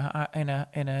 Coming on in a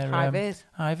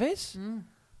high-vis.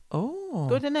 Oh.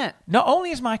 Good, isn't it? Not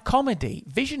only is my comedy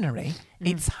visionary,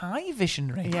 it's high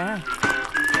visionary. Yeah.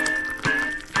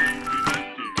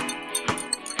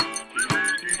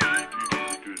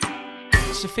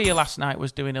 Sophia last night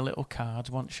was doing a little card,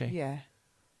 wasn't she? Yeah.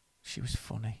 She was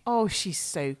funny. Oh, she's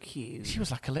so cute. She was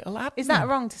like a little admin. Is that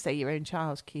wrong to say your own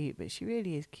child's cute? But she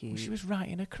really is cute. Well, she was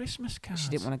writing a Christmas card. She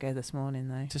didn't want to go this morning,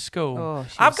 though. To school? Oh,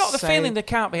 I've got the feeling they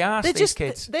can't be arsed, these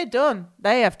kids. They're done.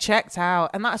 They have checked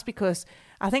out. And that's because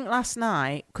I think last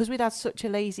night, because we'd had such a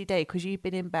lazy day, because you'd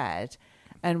been in bed,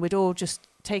 and we'd all just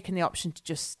taken the option to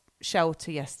just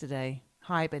shelter yesterday,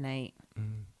 hibernate.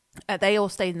 They all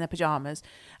stayed in their pyjamas.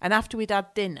 And after we'd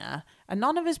had dinner, and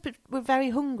none of us were very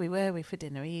hungry, were we, for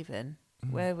dinner even?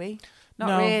 Were we?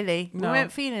 Not really. No. We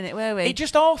weren't feeling it, were we? It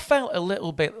just all felt a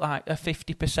little bit like a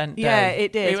 50% day. Yeah,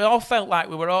 it did. It all felt like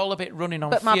we were all a bit running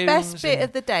on fumes. But my best bit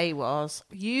of the day was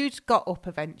you'd got up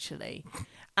eventually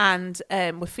and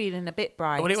were feeling a bit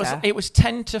brighter. Well, it was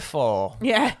 10 to 4.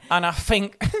 Yeah. And I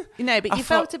think... but you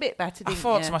felt a bit better, didn't you? I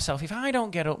thought to myself, if I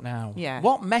don't get up now,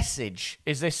 what message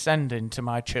is this sending to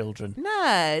my children?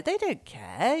 No, they don't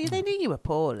care. They knew you were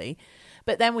poorly.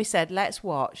 But then we said, let's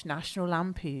watch National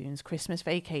Lampoon's Christmas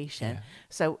Vacation. Yeah.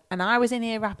 So, and I was in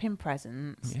here wrapping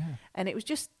presents. Yeah. And it was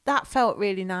just, that felt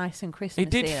really nice and Christmassy.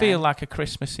 It did feel like a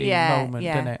Christmassy moment,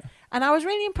 didn't it? And I was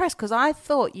really impressed because I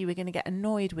thought you were going to get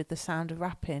annoyed with the sound of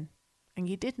wrapping. And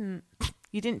you didn't.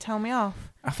 You didn't tell me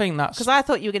off. I think that's... Because I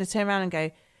thought you were going to turn around and go,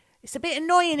 it's a bit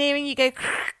annoying hearing you go,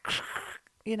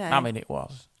 I mean, it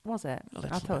was. Was it?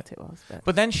 I thought it was.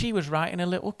 But then she was writing a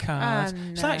little card.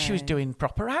 It's like she was doing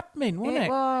proper admin, wasn't it? It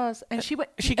was. And she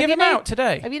gave them out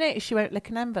today? Have you noticed she won't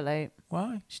lick an envelope?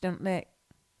 Why? She don't lick.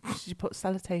 She puts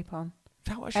sellotape on.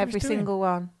 Is that what she Every was doing? single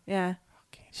one. Yeah.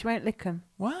 Okay. She won't lick them.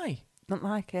 Why? Don't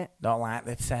like it. Don't like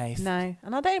the taste. No.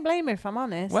 And I don't blame her if I'm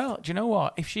honest. Well, do you know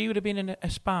what? If she would have been a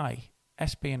spy...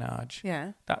 espionage.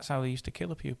 Yeah. That's how they used to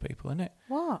kill a few people, isn't it?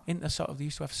 What? They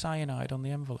used to have cyanide on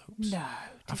the envelopes. No.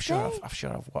 I'm sure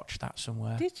I've watched that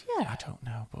somewhere. Did you? I don't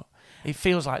know, but It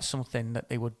feels like something that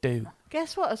they would do.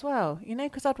 Guess what as well? You know,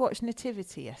 because I'd watched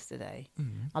Nativity yesterday.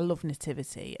 Mm. I love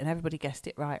Nativity, and everybody guessed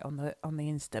it right on the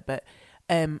Insta. But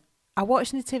I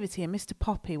watched Nativity, and Mr.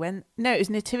 Poppy it was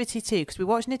Nativity 2, because we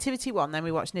watched Nativity 1, then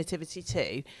we watched Nativity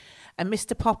 2. And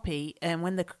Mr. Poppy,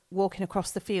 when they're walking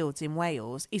across the fields in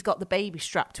Wales, he's got the baby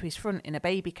strapped to his front in a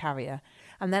baby carrier.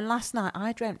 And then last night,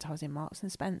 I dreamt I was in Marks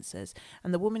and Spencer's,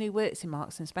 and the woman who works in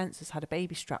Marks and Spencer's had a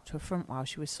baby strapped to her front while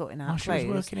she was sorting out clothes. She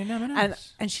was working in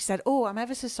M&S. And she said, "Oh, I'm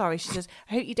ever so sorry." She says,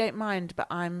 "I hope you don't mind, but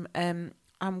I'm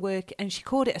working," and she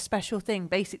called it a special thing,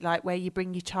 basically like where you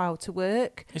bring your child to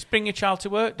work. It's Bring Your Child to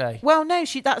Work Day. Well, no,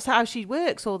 that's how she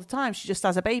works all the time. She just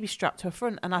has a baby strapped to her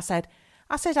front. And I said,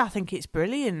 I think it's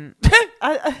brilliant.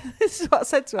 This is what I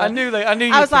said to her. I knew.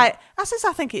 I was like,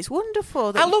 I think it's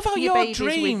wonderful. That I love how your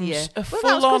dreams are full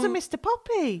that was because on of Mr.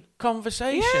 Poppy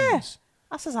conversations. Yeah.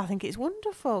 I think it's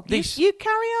wonderful. You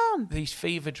carry on. These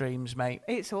fever dreams, mate.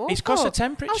 It's awful. It's because of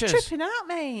temperatures. I was tripping out,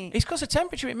 mate. It's because of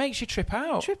temperature. It makes you trip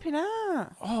out. Tripping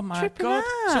out. Oh my God.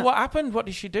 So what happened? What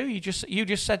did she do? You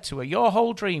just said to her, your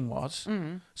whole dream was.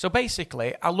 So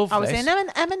basically, I was in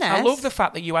M&S. I love the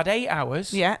fact that you had 8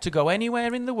 hours to go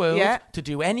anywhere in the world, to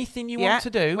do anything you want to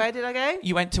do. Where did I go?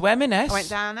 You went to M&S. I went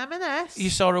down M&S. You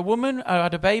saw a woman who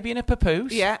had a baby in a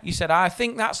papoose. Yeah. You said, I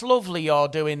think that's lovely you're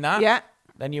doing that. Yeah.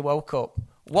 Then you woke up.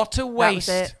 What a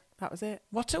waste. That was it.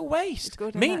 What a waste.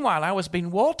 Good, Meanwhile, I was being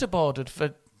waterboarded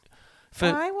for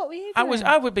Why? What were you doing?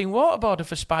 I was being waterboarded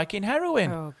for spiking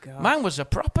heroin. Oh, God. Mine was a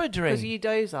proper dream. Because you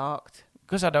Ozarked.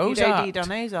 Because I'd Ozarked. You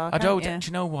on Ozark, Do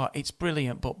you know what? It's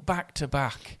brilliant, but back to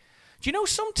back. Do you know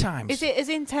sometimes... Is it as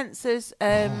intense as...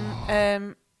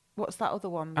 what's that other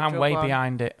one? I'm way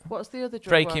behind it. What's the other drug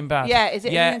Breaking one? Bad. Yeah, is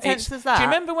it as intense as that? Do you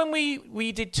remember when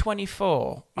we did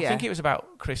 24? I think it was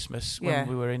about Christmas when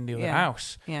we were in the other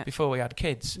house before we had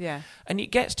kids. Yeah. And it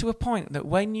gets to a point that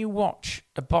when you watch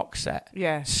a box set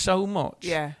so much,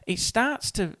 it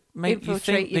starts to make you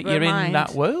think that you're in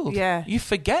that world. Yeah. You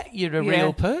forget you're a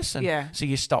real person. Yeah. So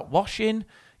you stop washing.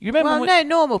 You remember no,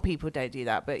 normal people don't do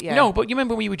that, but yeah. No, but you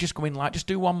remember we were just going like, just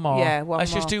do one more. Yeah,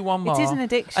 Let's just do one more. It is an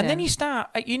addiction. And then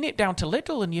you nip down to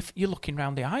Lidl and you're looking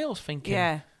around the aisles thinking...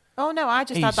 Yeah. Oh, no, I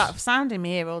just had that sound in my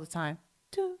ear all the time.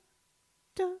 Do,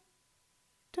 do,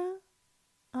 do.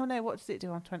 Oh, no, what does it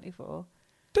do on 24?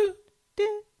 Do,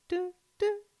 do, do,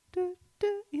 do, do.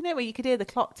 You know where you could hear the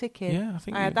clock ticking? Yeah,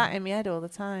 I had that in my head all the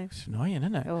time. It's annoying,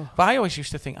 isn't it? Oh. But I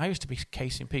used to be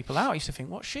casing people out. I used to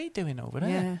think, what's she doing over there?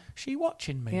 Yeah. She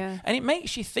watching me? Yeah. And it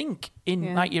makes you think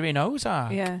like you're in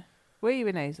Ozark. Yeah. Were you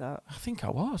in Ozark? I think I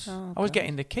was. Oh, I was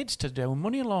getting the kids to do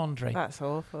money laundry. That's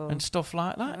awful. And stuff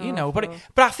like that, awful. you know. But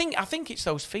I think it's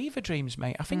those fever dreams,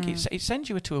 mate. I think it sends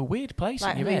you to a weird place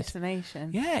like in your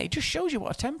hallucination. head. Yeah, it just shows you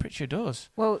what a temperature does.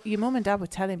 Well, your mum and dad were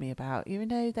telling me about, you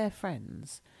know, their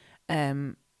friends,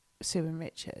 Sue and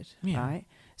Richard, right?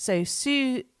 So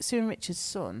Sue and Richard's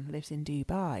son lives in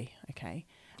Dubai, okay?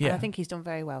 Yeah. And I think he's done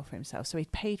very well for himself. So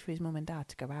he'd paid for his mum and dad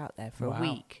to go out there for a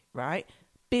week, right?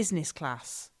 Business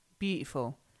class.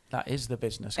 Beautiful. That is the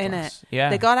business In class. it. Yeah.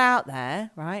 They got out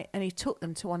there, right? And he took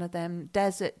them to one of them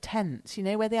desert tents, you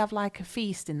know, where they have like a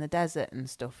feast in the desert and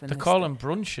stuff. And they call them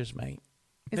brunches, mate.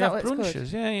 Is they that have what it's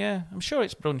brunches, called? yeah. I'm sure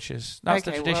it's brunches. That's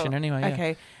the tradition anyway. Yeah.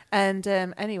 Okay. And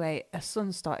anyway, a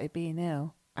son started being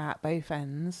ill at both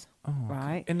ends,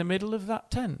 right? In the middle of that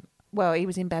tent? Well, he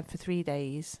was in bed for 3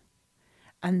 days.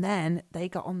 And then they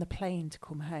got on the plane to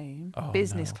come home,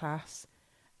 business class,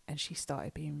 and she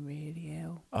started being really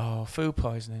ill. Oh, food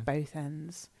poisoning. Both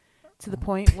ends. To the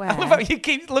point where... I love how you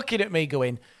keep looking at me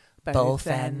going, both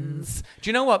ends. Do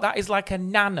you know what? That is like a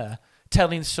nana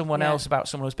telling someone else about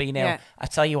someone who's been ill. Yeah. I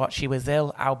tell you what, she was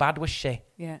ill. How bad was she?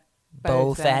 Yeah.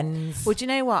 Both ends. Well, do you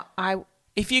know what?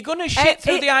 If you're going to shit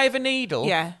through the eye of a needle,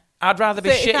 I'd rather be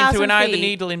shitting through an eye of a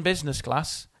needle in business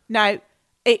class. No,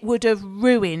 it would have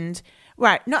ruined...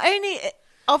 Right, not only...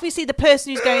 Obviously, the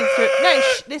person who's going through... No,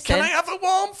 listen. Can I have a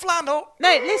warm flannel?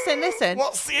 No, listen.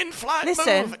 What's the in-flight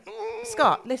Listen, move?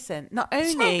 Scott, listen. Not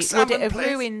only would it have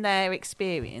ruined their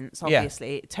experience,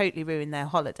 obviously, it totally ruined their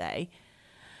holiday,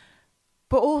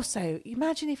 but also,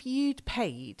 imagine if you'd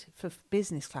paid for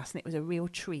business class and it was a real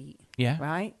treat. Yeah.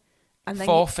 Right? And then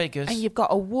 4 figures. And you've got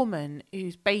a woman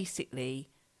who's basically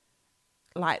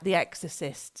like the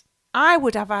Exorcist. I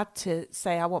would have had to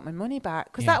say, I want my money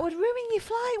back, because that would ruin your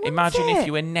flight, wouldn't Imagine it? if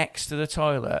you were next to the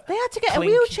toilet. They had to get a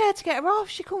wheelchair to get her off.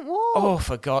 She couldn't walk. Oh,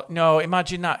 for God. No,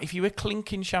 imagine that. If you were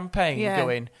clinking champagne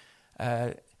going,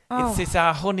 this is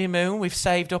our honeymoon. We've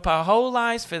saved up our whole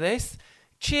lives for this.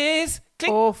 Cheers.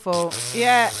 Clink. Awful.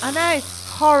 Yeah, I know.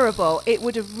 Horrible. It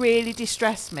would have really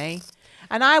distressed me.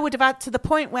 And I would have had to the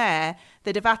point where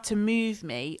they'd have had to move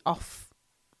me off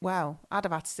well, I'd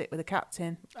have had to sit with the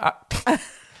captain.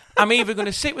 I'm either going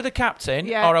to sit with the captain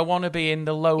or I want to be in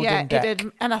the loading deck.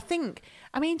 And I think,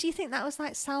 do you think that was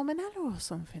like salmonella or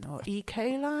something, or E.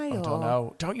 coli? I don't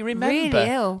know. Don't you remember? Really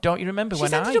ill. Don't you remember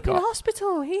She's ended up in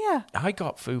hospital here. I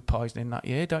got food poisoning that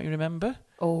year. Don't you remember?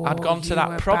 Oh, I'd gone to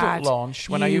that product launch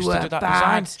when I used to do that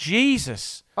design.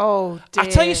 Jesus. Oh, dear. I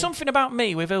tell you something about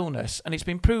me with illness, and it's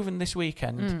been proven this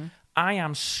weekend. I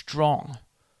am strong.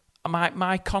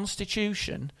 My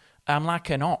constitution, I'm like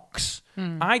an ox.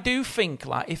 I do think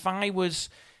like if I was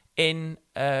in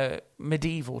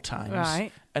medieval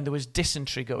times and there was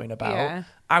dysentery going about,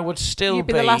 I would still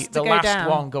be the last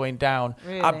one going down.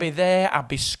 Really? I'd be there, I'd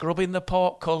be scrubbing the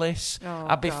portcullis,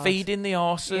 I'd be feeding the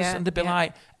horses, and they'd be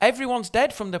like, everyone's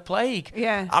dead from the plague.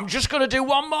 Yeah. I'm just going to do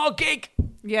one more gig.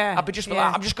 Yeah. I'd be just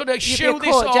like, I'm just going to shoe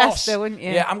this horse. Jester, wouldn't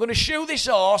you? Yeah, I'm going to shoe this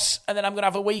horse and then I'm going to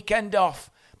have a weekend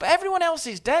off. But everyone else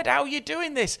is dead. How are you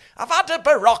doing this? I've had a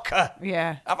Barocca.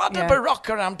 Yeah. I've had a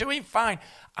Barocca and I'm doing fine.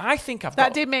 I think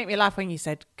That did make me laugh when you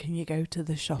said, can you go to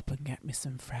the shop and get me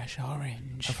some fresh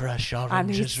orange? A fresh orange I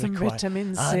need some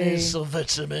vitamin C. I need some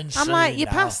vitamin C. I'm like, you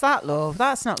passed that, love.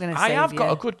 That's not going to save you. I have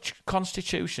got a good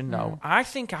constitution, though. I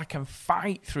think I can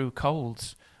fight through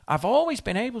colds. I've always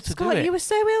been able to do it. You were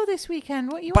so ill this weekend.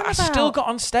 What are you on about? But I still got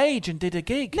on stage and did a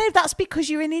gig. No, that's because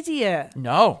you're an idiot.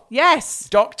 No. Yes.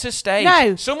 Doctor stage.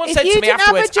 No. Someone said to me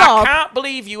afterwards, I can't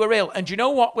believe you were ill. And do you know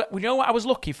what? You know what I was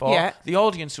lucky for? Yeah. The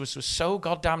audience was so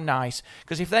goddamn nice.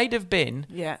 Because if they'd have been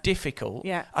difficult,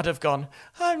 I'd have gone,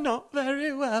 I'm not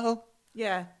very well.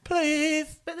 Yeah.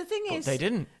 Please. But the thing is, they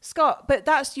didn't. Scott, but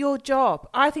that's your job.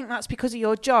 I think that's because of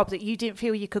your job that you didn't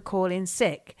feel you could call in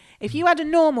sick. If you had a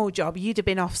normal job, you'd have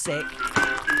been off sick.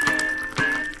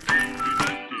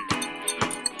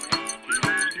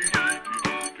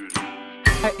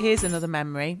 Here's another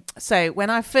memory. So when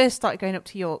I first started going up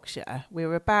to Yorkshire, we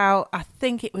were about, I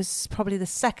think it was probably the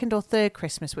second or third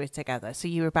Christmas we were together. So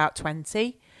you were about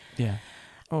 20. Yeah.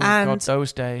 Oh, and God,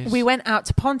 those days. We went out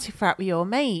to Pontefract with your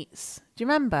mates. Do you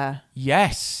remember?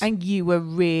 Yes. And you were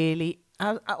really...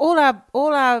 all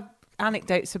our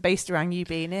anecdotes are based around you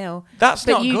being ill. That's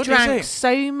not good, is it? But you drank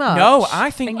so much. No,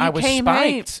 I think I was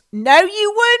spiked. Home. No,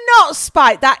 you were not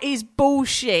spiked. That is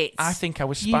bullshit. I think I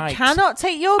was spiked. You cannot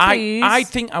take your booze. I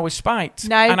think I was spiked.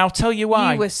 No. And I'll tell you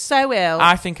why. You were so ill.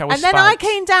 I think I was spiked. And then I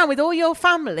came down with all your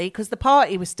family because the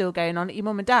party was still going on at your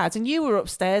mum and dad's, and you were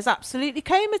upstairs absolutely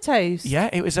comatose. Yeah,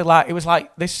 it was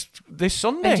like this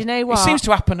Sunday. And do you know what? It seems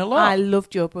to happen a lot. I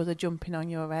loved your brother jumping on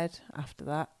your head after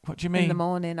that. What do you mean? In the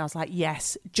morning, I was like,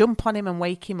 yes, jump on him and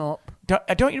wake him up.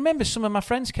 Don't you remember some of my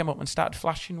friends came up and started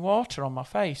flashing water on my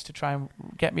face to try and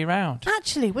get me round?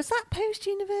 Actually, was that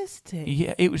post-university?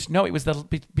 Yeah, it was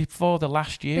before the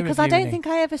last year because of uni. I don't think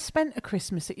I ever spent a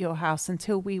Christmas at your house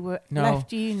until we were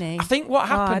left uni. I think what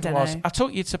happened was I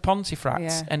took you to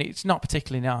Pontefract and it's not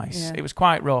particularly nice. Yeah. It was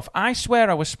quite rough. I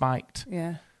swear I was spiked.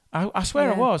 Yeah. I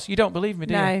swear I was. You don't believe me,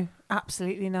 do you? No,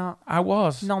 absolutely not. I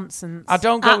was. Nonsense. I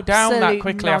don't go down that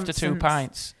quickly after 2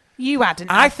 pints. You hadn't.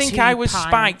 I think I was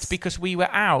spiked because we were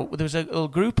out. There was a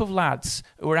group of lads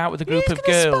who were out with a group of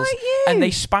girls, and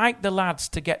they spiked the lads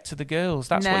to get to the girls.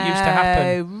 That's what used to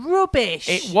happen. Rubbish.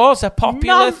 It was a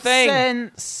popular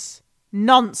thing.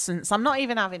 Nonsense. I'm not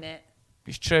even having it.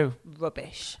 It's true.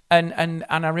 Rubbish. And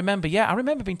I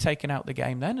remember being taken out the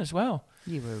game then as well.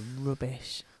 You were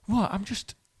rubbish. What?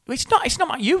 It's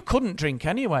not. You couldn't drink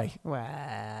anyway. Well,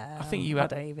 I think you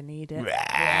had. I don't even need it.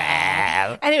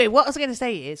 Well. Anyway, what I was going to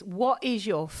say is, what is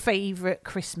your favourite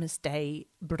Christmas Day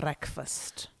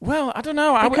breakfast? Well, I don't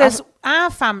know. Because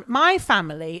my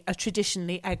family are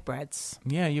traditionally egg breads.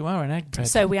 Yeah, you are an egg bread.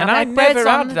 So we have egg breads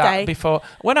on the day. I never had that before.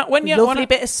 Lovely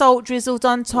bit of salt drizzled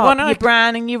on top. Your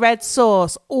brown and your red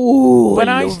sauce. Ooh,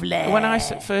 lovely. When I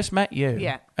first met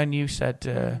you, and you said,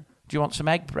 "Do you want some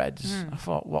egg breads?" I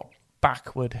thought, what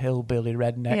backward hillbilly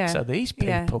rednecks are these people?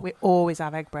 Yeah, we always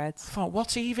have egg breads. I thought,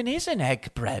 what even is an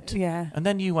egg bread? Yeah. And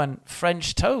then you went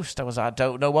French toast. I was like, I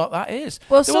don't know what that is.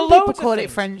 Well, some people call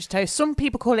it French toast. Some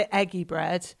people call it eggy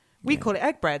bread. We call it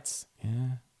egg breads.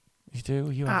 Yeah. You do?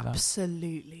 You have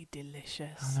absolutely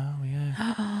delicious. I know,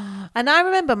 yeah. And I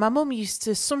remember my mum used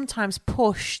to sometimes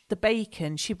push the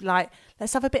bacon. She'd be like,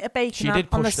 let's have a bit of bacon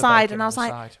on the side. And I was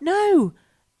like, no,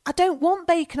 I don't want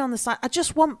bacon on the side. I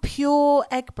just want pure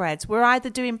egg breads. We're either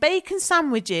doing bacon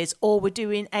sandwiches or we're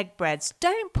doing egg breads.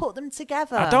 Don't put them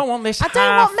together. I don't want this. I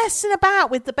don't want messing about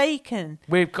with the bacon.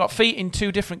 We've got feet in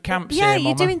two different camps here, Mama.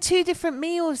 you're doing two different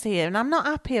meals here, and I'm not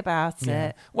happy about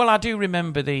it. Well, I do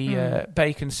remember the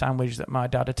bacon sandwich that my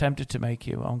dad attempted to make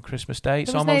you on Christmas Day.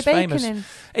 It's almost famous.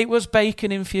 It was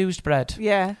bacon-infused bread.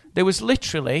 Yeah. There was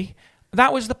literally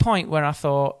that was the point where I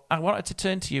thought I wanted to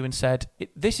turn to you and said,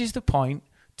 this is the point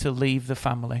to leave the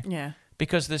family. Yeah.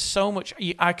 Because there's so much,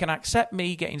 I can accept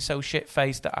me getting so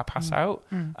shit-faced that I pass out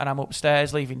and I'm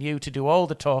upstairs leaving you to do all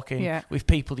the talking with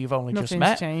people you've only just met.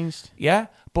 Nothing's changed. Yeah,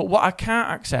 but what I can't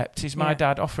acceect is my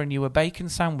dad offering you a bacon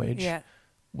sandwich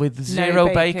with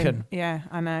zero bacon. Yeah,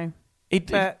 I know.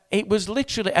 It was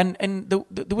literally, and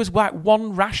there was like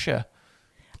one rasher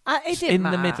in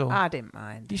the middle. I didn't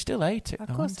mind. You still ate it, Of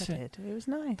though, course didn't I did. It was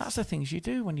nice. That's the things you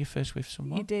do when you're first with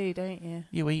someone. You do, don't you?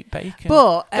 You eat bacon.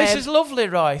 But this is lovely,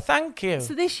 Roy. Thank you.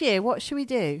 So this year, what should we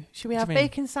do? Should we have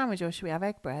bacon sandwich or should we have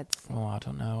egg breads? Oh, I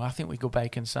don't know. I think we go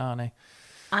bacon sarnie.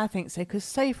 I think so, because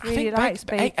Soph really likes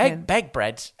bacon. Egg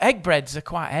breads are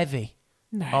quite heavy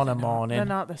on a morning. They're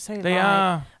not. They're so light. They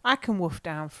are. I can wolf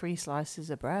down 3 slices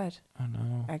of bread. I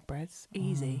know. Egg breads.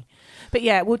 Easy. But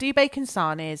yeah, we'll do bacon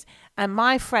sarnies. And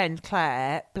my friend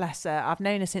Claire, bless her, I've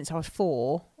known her since I was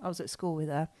 4. I was at school with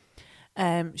her.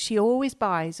 She always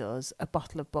buys us a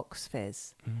bottle of Bucks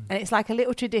Fizz. And it's like a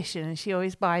little tradition, and she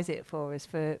always buys it for us.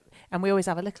 And we always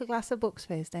have a little glass of Bucks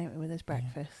Fizz, don't we, with us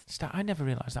breakfast. Yeah. I never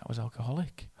realised that was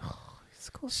alcoholic.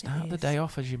 Of course Start the day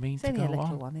off as you mean it's to go on. only a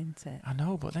little one, isn't it? I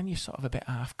know, but then you're sort of a bit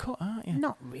half cut, aren't you?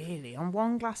 Not really. On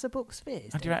one glass of Bucks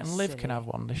Fizz. Do you reckon Liv can have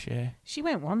one this year? She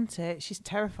won't want it. She's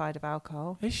terrified of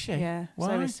alcohol. Is she? Yeah. Why?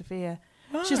 So is Sophia.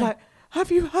 Why? She's like, have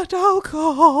you had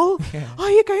alcohol? Yeah. Are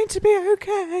you going to be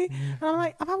okay? Yeah. And I'm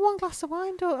like, I've had one glass of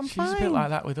wine, Doug. I'm fine. She's a bit like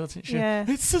that with us, isn't she? Yeah.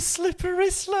 It's a slippery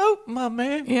slope,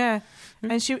 mummy. Yeah.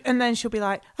 And then she'll be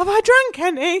like, have I drank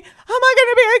any? Am I going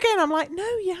to be okay? And I'm like,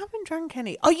 no, you haven't drank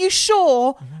any. Are you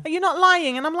sure? Are you not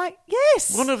lying? And I'm like,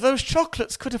 yes. One of those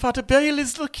chocolates could have had a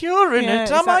Bailey's liqueur in it.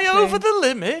 Exactly. Am I over the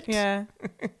limit? Yeah.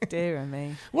 Dear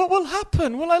me. What will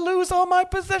happen? Will I lose all my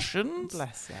possessions?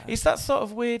 Bless her. It's that sort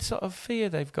of weird sort of fear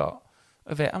they've got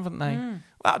of it, haven't they?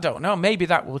 Well, I don't know. Maybe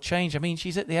that will change. I mean,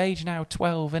 she's at the age now,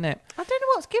 12, innit? I don't know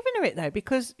what's giving her it, though,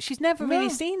 because she's never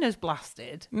really seen us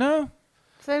blasted. No.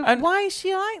 So why is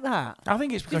she like that? I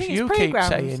think it's because think you it's keep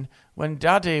programmed? saying when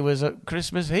Daddy was at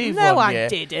Christmas Eve No, one I year,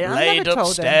 didn't. I laid never told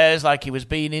upstairs like he was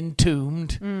being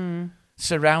entombed,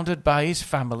 surrounded by his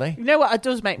family. You know what? It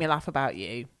does make me laugh about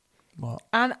you. What?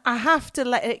 And I have to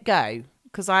let it go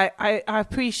because I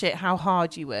appreciate how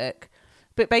hard you work.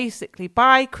 But basically,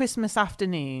 by Christmas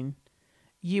afternoon,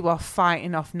 you are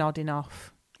fighting off, nodding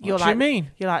off. What do you mean?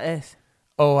 You're like this.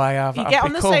 Oh, I have. You get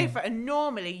on the sofa, and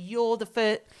normally you're the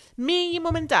first. Me, your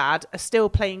mum and dad are still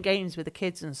playing games with the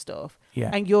kids and stuff. Yeah.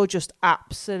 And you're just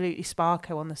absolutely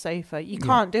sparko on the sofa. You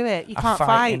can't do it. You can't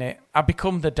fight. In it. I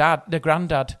become the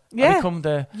granddad. Yeah. I become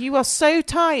the... You are so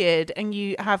tired and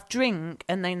you have drink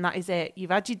and then that is it.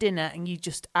 You've had your dinner and you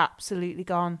just absolutely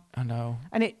gone. I know.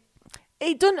 And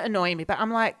it doesn't annoy me, but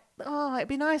I'm like, oh, it'd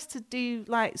be nice to do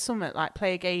like something, like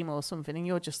play a game or something, and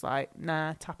you're just like,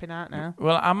 nah, tapping out now.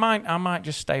 Well, I might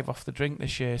just stave off the drink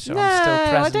this year, so I'm still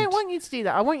present. I don't want you to do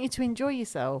that. I want you to enjoy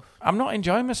yourself. I'm not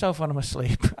enjoying myself when I'm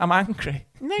asleep. I'm angry.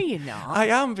 No, you're not. I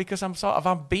am, because I'm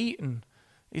beaten.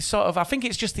 It's sort of, I think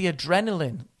it's just the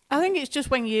adrenaline. I think it's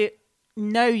just when you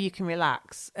know you can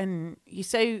relax and you're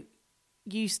so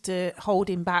used to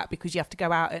holding back because you have to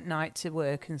go out at night to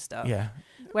work and stuff. Yeah.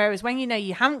 Whereas when you know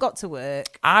you haven't got to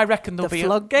work, I reckon the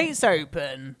floodgates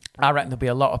open. I reckon there'll be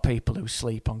a lot of people who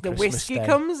sleep on Christmas Day. The whiskey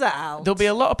comes out. There'll be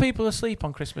a lot of people who sleep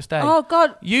on Christmas Day. Oh,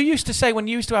 God. You used to say when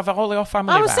you used to have a whole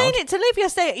family I was round, saying it to Liv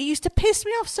yesterday. It used to piss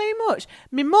me off so much.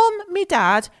 My mum, my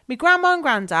dad, my grandma and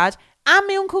granddad, and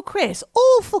my Uncle Chris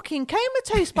all fucking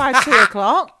comatose by 2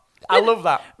 o'clock. I love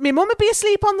that. My mum would be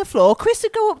asleep on the floor. Chris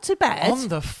would go up to bed. On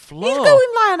the floor? He'd go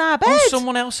and lie on our bed. On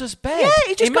someone else's bed? Yeah,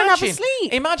 he'd just go and have a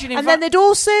sleep. Imagine and then they'd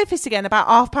all surface again about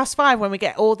 5:30 when we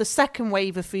get all the second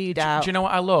wave of food out. Do you know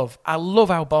what I love? I love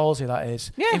how ballsy that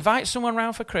is. Yeah. Invite someone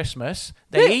round for Christmas.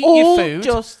 They eat all your food.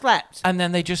 Just slept. And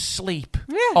then they just sleep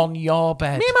on your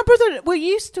bed. Me and my brother were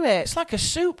used to it. It's like a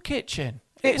soup kitchen.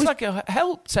 It's like a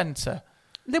help centre.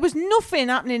 There was nothing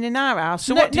happening in our house.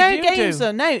 So what did you games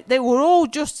do? No, they were all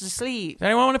just asleep. Does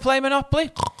anyone want to play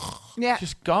Monopoly? Yeah.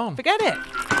 Just gone. Forget it.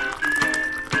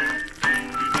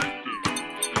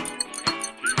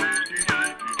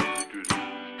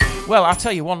 Well, I'll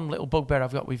tell you one little bugbear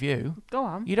I've got with you. Go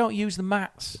on. You don't use the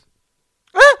mats.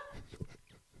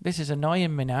 This is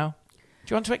annoying me now.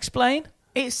 Do you want to explain?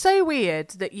 It's so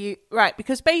weird that right,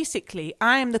 because basically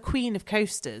I am the queen of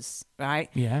coasters, right?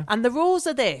 Yeah. And the rules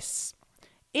are this.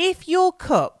 If your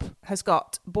cup has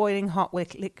got boiling hot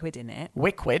liquid in it...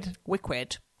 Liquid.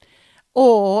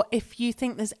 Or if you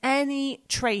think there's any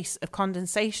trace of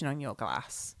condensation on your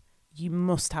glass, you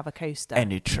must have a coaster.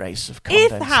 Any trace of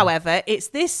condensation. If, however, it's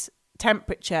this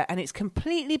temperature and it's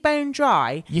completely bone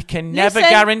dry. You can never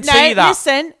guarantee that.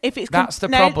 Listen, that's the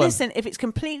problem. Listen, if it's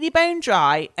completely bone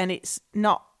dry and it's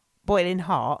not boiling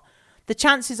hot, the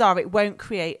chances are it won't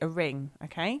create a ring,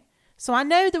 okay? So I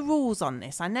know the rules on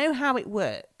this. I know how it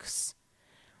works.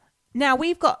 Now,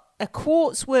 we've got a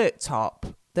quartz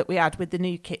worktop that we had with the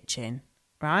new kitchen,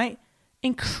 right?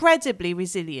 Incredibly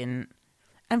resilient.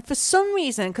 And for some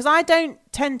reason, because I don't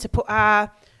tend to put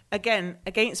again,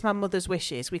 against my mother's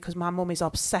wishes, because my mum is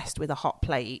obsessed with a hot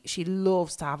plate. She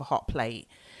loves to have a hot plate.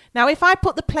 Now, if I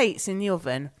put the plates in the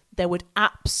oven, there would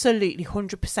absolutely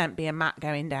 100% be a mat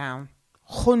going down.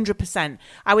 100%.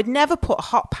 I would never put a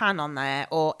hot pan on there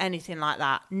or anything like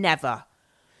that. Never.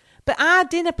 But our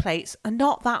dinner plates are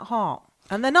not that hot.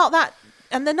 And they're not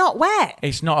wet.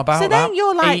 It's not about that. So then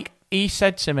you're like... He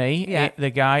said to me, the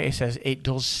guy, he says, it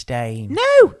does stain.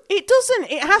 No, it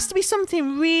doesn't. It has to be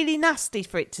something really nasty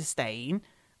for it to stain.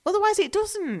 Otherwise, it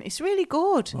doesn't. It's really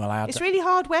good. Well, it's really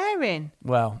hard wearing.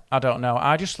 Well, I don't know.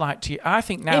 I just like to... I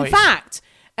think now In fact,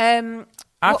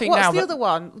 what's the other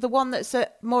one? The one that's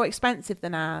more expensive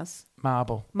than ours?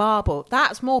 Marble.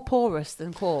 That's more porous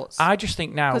than quartz. I just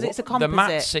think now it's a composite. The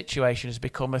mat situation has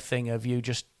become a thing of you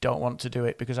just don't want to do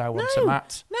it because I want a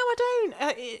mat. No, I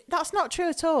don't. That's not true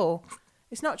at all.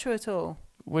 It's not true at all.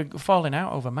 We're falling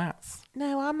out over mats.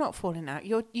 No, I'm not falling out.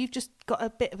 You've just got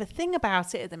a bit of a thing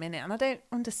about it at the minute, and I don't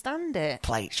understand it.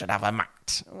 Plates should have a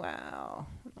mat. Well,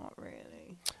 not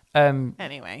really.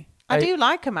 Anyway. I do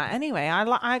like a mat anyway.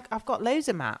 I've got loads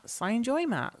of mats. I enjoy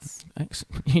mats.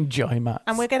 You enjoy mats.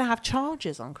 And we're going to have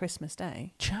chargers on Christmas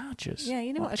Day. Chargers? Yeah,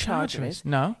 you know what a charger is?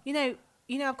 No. You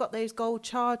know I've got those gold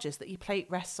chargers that your plate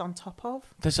rests on top of?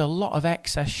 There's a lot of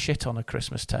excess shit on a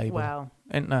Christmas table. Well,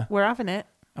 isn't there? We're having it.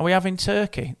 Are we having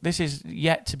turkey? This is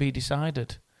yet to be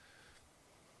decided.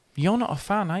 You're not a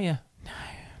fan, are you? No.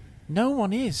 No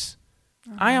one is.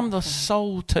 I am the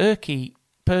sole turkey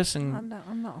person.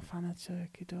 I'm not a fan of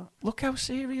turkey, Doc. Look how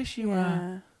serious you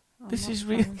are. This is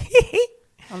really...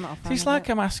 I'm not a fan It's like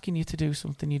I'm asking you to do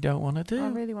something you don't want to do. I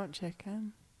really want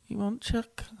chicken. You want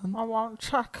chicken? I want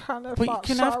chicken. But you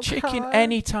can have chicken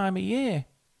any time of year.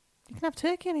 You can have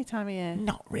turkey any time of year.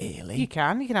 Not really. You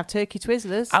can have turkey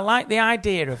Twizzlers. I like the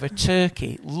idea of a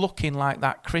turkey looking like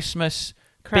that Christmas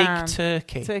crown. Big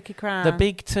turkey. Turkey crown. The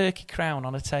big turkey crown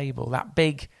on a table. That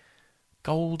big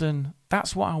golden...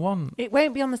 That's what I want. It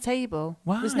won't be on the table.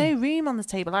 Why? There's no room on the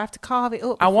table. I have to carve it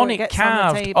up. I want it gets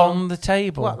carved on the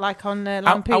table. What, like on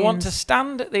Lampoons? I want to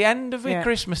stand at the end of a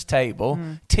Christmas table,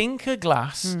 tinker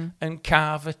glass, and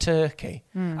carve a turkey.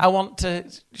 I want to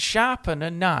sharpen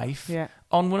a knife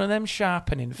on one of them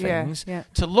sharpening things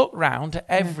to look round at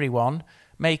everyone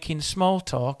making small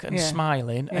talk and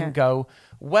smiling and go,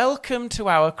 welcome to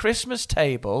our Christmas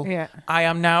table. I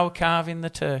am now carving the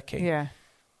turkey. Yeah.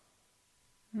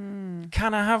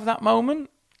 Can I have that moment?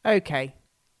 Okay.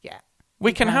 Yeah.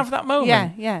 We can have that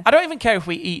moment. Yeah. I don't even care if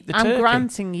we eat the turkey. I'm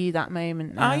granting you that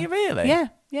moment now. Are you really? Yeah.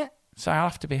 So I'll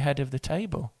have to be head of the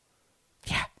table.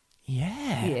 Yeah.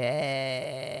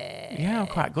 Yeah, I'm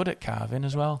quite good at carving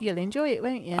as well. You'll enjoy it,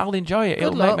 won't you? I'll enjoy it.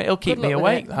 It'll keep me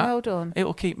awake, that. Well done.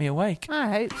 It'll keep me awake. I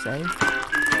hope so.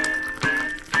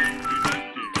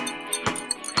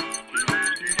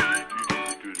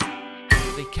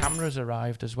 The cameras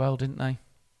arrived as well, didn't they?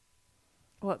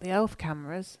 What, the elf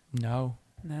cameras? No.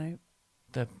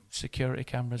 The security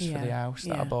cameras for the house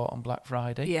that I bought on Black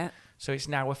Friday. Yeah. So it's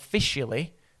now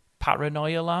officially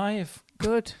Paranoia Live.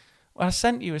 Good. Well, I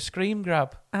sent you a screen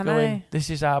grab. I know. This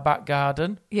is our back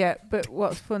garden. Yeah, but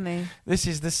what's funny? This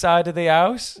is the side of the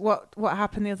house. What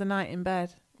happened the other night in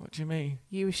bed? What do you mean?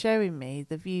 You were showing me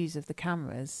the views of the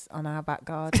cameans on our back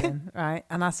garden, right?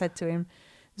 And I said to him,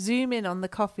 zoom in on the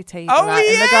coffee table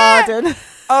in the garden.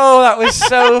 Oh, that was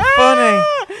so funny.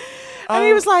 And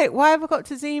he was like, why have I got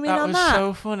to zoom in on that? That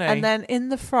was so funny. And then in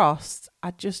the frost,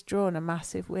 I'd just drawn a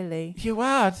massive willy. You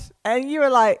had? And you were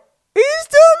like, who's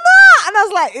done that? And I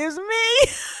was like, it's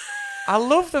me. I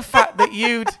love the fact that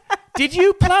did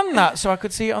you plan that so I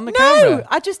could see it on the camera? No,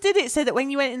 I just did it so that when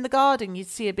you went in the garden, you'd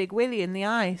see a big willy in the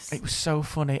ice. It was so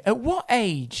funny. At what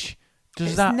age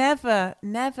does that...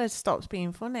 never stops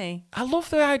being funny. I love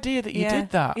the idea that you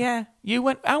did that. Yeah. You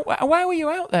went out. Why were you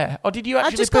out there? Or did you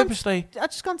actually purposely... I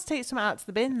just gone to take some out to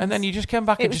the bins. And then you just came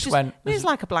back and just went... It was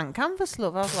like a blank canvas,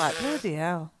 love. I was like, bloody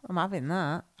hell. I'm having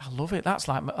that. I love it. That's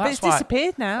but it's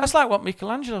disappeared now. That's like what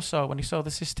Michelangelo saw when he saw the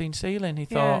Sistine ceiling. He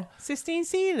thought... Sistine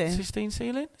ceiling?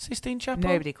 Sistine chapel?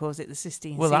 Nobody calls it the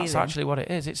Sistine ceiling. Well, that's actually what it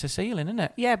is. It's a ceiling, isn't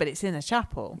it? Yeah, but it's in a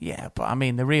chapel. Yeah, but I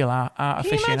mean, the real art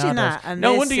aficionados... Can you imagine that? And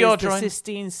no wonder you're drawing... the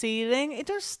Sistine ceiling. It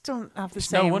just don't have the it's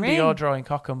same no wonder ring. you're drawing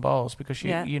cock and balls because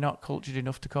you're not cultured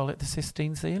enough to call it the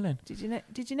Sistine ceiling. Did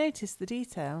you notice the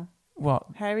detail? What?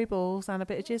 Hairy balls and a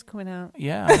bit of jizz coming out.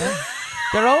 Yeah, I know.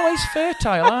 They're always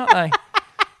fertile, aren't they?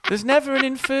 There's never an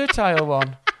infertile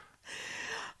one.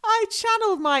 I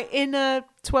channeled my inner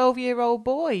 12-year-old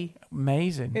boy.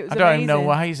 Amazing. It was I don't amazing. even know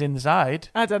why he's inside.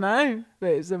 I don't know, but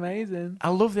it was amazing. I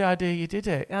love the idea you did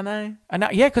it. I know. And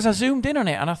because I zoomed in on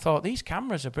it and I thought, these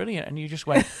cameras are brilliant. And you just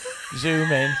went,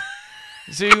 zoom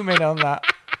in on that.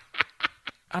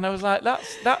 And I was like,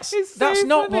 that's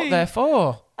not what they're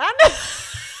for. I know.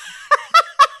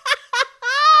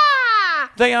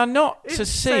 They are not to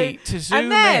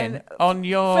zoom in on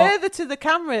your... Further to the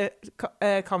camera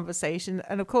conversation,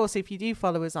 and of course, if you do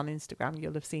follow us on Instagram,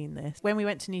 you'll have seen this. When we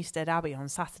went to Newstead Abbey on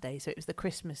Saturday, so it was the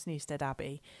Christmas Newstead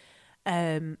Abbey,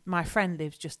 my friend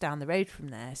lives just down the road from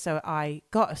there, so I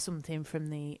got her something from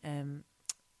the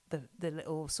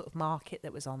little sort of market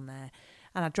that was on there,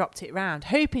 and I dropped it round,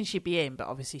 hoping she'd be in, but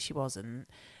obviously she wasn't.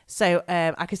 So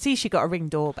I could see she got a Ring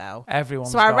doorbell.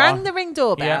 Everyone's So I got rang the Ring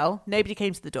doorbell. Yeah. Nobody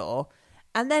came to the door.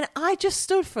 And then I just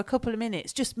stood for a couple of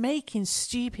minutes just making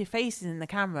stupid faces in the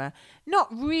camera, not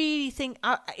really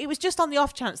it was just on the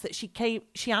off chance that she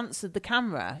answered the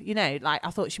camera, like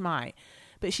I thought she might.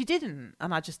 But she didn't,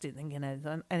 and I just didn't think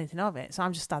anything of it. So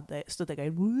I'm just stood there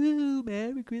going, woo,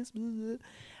 Merry Christmas.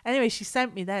 Anyway, she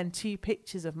sent me then 2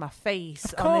 pictures of my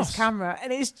face on this camera,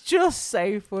 and it's just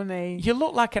so funny. You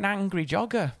look like an angry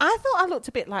jogger. I thought I looked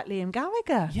a bit like Liam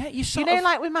Gallagher. Yeah, you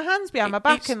like with my hands behind my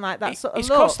back and like that sort of look. It's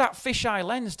because that fisheye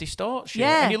lens distorts you.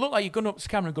 Yeah. And you look like you're going up to the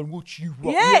camera and going, what you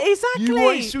want? Yeah, exactly. You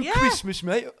want some Christmas,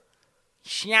 mate?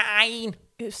 Shine.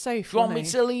 It's so funny. Do you want me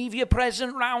to leave your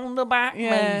present round the back,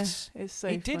 mate? It's so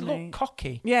It did funny. look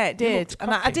cocky. Yeah, it did.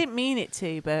 And I didn't mean it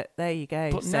to, but there you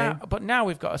go. But now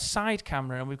we've got a side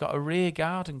camera and we've got a rear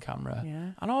garden camera.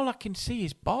 Yeah. And all I can see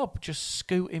is Bob just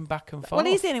scooting back and forth.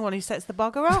 Well, he's the only one who sets the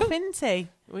bugger off, isn't he?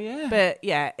 Well, yeah. But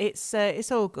yeah,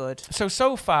 it's all good.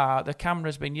 So far, the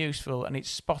camera's been useful and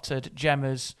it's spotted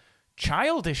Gemma's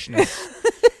childishness.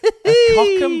 A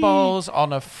cock and balls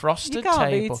on a frosted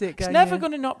table. It's never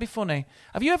going to not be funny.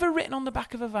 Have you ever written on the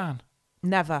back of a van?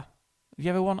 Never. Have you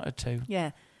ever wanted to?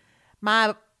 Yeah.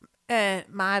 My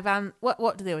van,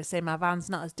 what do they always say? My van's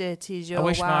not as dirty as your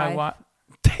wife. My wife...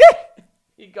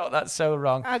 You got that so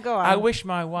wrong. Go on. I wish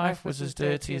my wife was as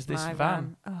dirty as this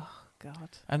van. Oh, God.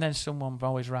 And then someone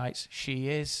always writes, she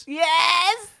is.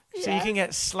 Yes! So you can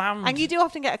get slammed. And you do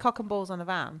often get a cock and balls on a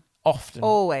van? Often.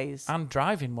 Always. And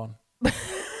driving one.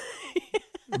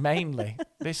 Mainly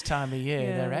this time of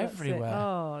year, they're everywhere.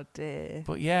 Oh dear!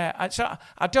 But yeah,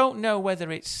 I don't know whether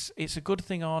it's a good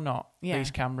thing or not.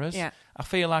 These cameras. Yeah. I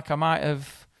feel like I might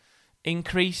have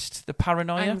increased the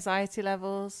paranoia, anxiety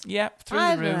levels. Yep, through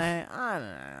the roof.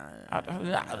 I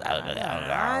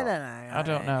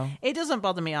don't know. It doesn't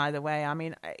bother me either way. I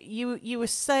mean, you were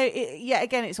so.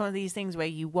 Again, it's one of these things where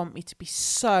you want me to be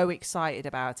so excited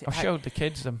about it. I showed the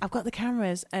kids them. I've got the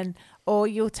cameras, or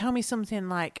you'll tell me something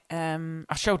like. I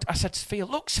said to Sophia,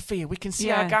 "Look, Sophia, we can see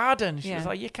our garden." She was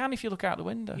like, "You can if you look out the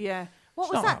window." Yeah.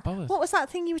 What was that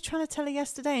thing you were trying to tell her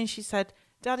yesterday? And she said,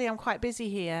 Daddy, I'm quite busy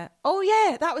here. Oh,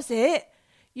 yeah, that was it.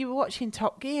 You were watching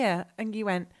Top Gear and you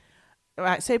went,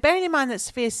 right, so bearing in mind that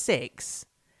Sophia's 6,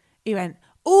 you went,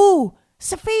 oh,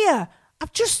 Sophia,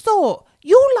 I've just thought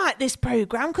you'll like this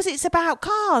programme because it's about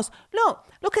cars.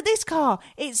 Look at this car.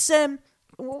 It's,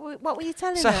 what were you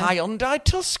telling her? It's a Hyundai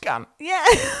Tuscan. Yeah.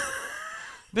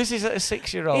 This is a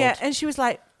 6-year-old. Yeah, and she was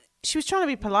like, she was trying to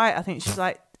be polite, I think. She was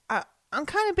like, I'm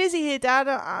kind of busy here, Dad.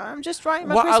 I'm just writing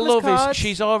my Christmas cards. What I love is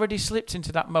she's already slipped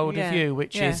into that mode of you,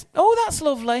 which is, oh, that's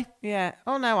lovely. Yeah.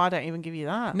 Oh, no, I don't even give you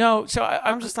that. No, so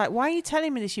I'm just like, why are you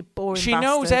telling me this, you boring She bastard?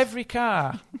 knows every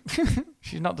car.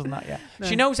 She's not done that yet. No.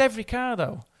 She knows every car,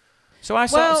 though. So I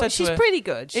sort of said she's to her, pretty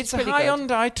good. It's a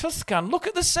Hyundai Tuscan. Look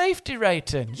at the safety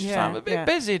rating. She's like, I'm a bit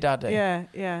busy, Daddy. Yeah,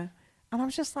 yeah. And I'm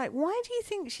just like, why do you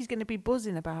think she's going to be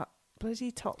buzzing about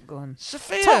bloody Top Gun?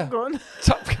 Sophia. Top Gun.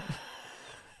 Top Gun.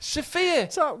 Sophia,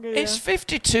 it's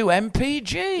 52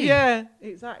 mpg. Yeah,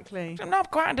 exactly. I'm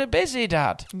not quite a busy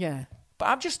dad. Yeah.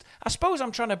 But I suppose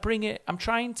I'm trying to bring it,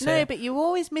 No, but you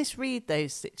always misread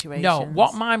those situations. No,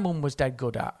 what my mum was dead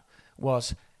good at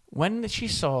was when she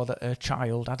saw that her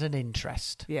child had an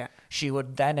interest, yeah, she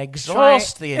would then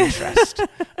exhaust the interest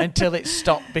until it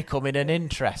stopped becoming an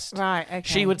interest. Right, okay.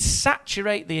 She would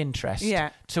saturate the interest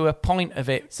to a point of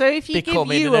it so if you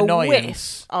becoming give you an a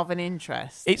annoyance. whiff of an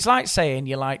interest, it's like saying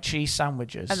you like cheese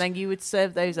sandwiches. and then you would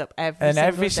serve those up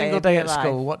every single day at life.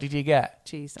 school, what did you get?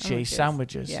 Cheese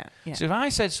sandwiches. Yeah, yeah. So if I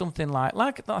said something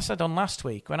like I said on last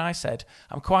week, when I said,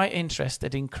 I'm quite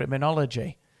interested in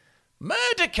criminology,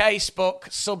 murder case book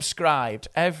subscribed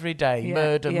every day,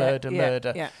 murder.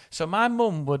 Yeah. So my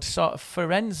mum would sort of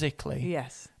forensically.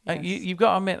 Yes. You've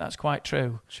got to admit that's quite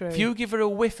true. If you give her a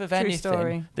whiff of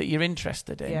anything that you're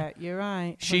interested in, yeah, you're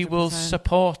right. 100%. She will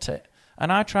support it.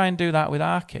 And I try and do that with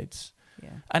our kids. Yeah.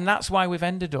 And that's why we've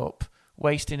ended up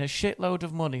wasting a shitload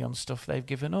of money on stuff they've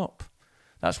given up.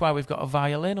 That's why we've got a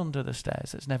violin under the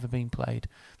stairs that's never been played.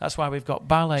 That's why we've got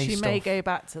ballet stuff. She may go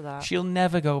back to that. She'll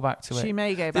never go back to it. She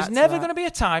may go back There's to never that. going to be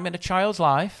a time in a child's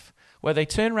life where they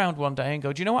turn around one day and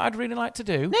go, do you know what I'd really like to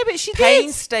do? No, but she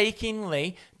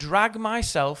painstakingly drag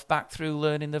myself back through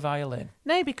learning the violin.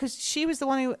 No, because she was the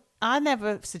one who... I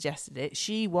never suggested it.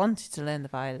 She wanted to learn the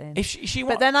violin.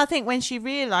 But then I think when she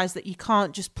realised that you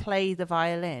can't just play the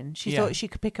violin, she thought she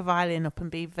could pick a violin up and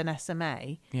be Vanessa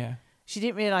May. Yeah. She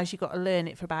didn't realise you got to learn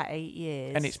it for about 8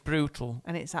 years. And it's brutal.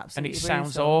 And it's absolutely brutal. brutal.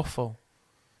 Sounds awful.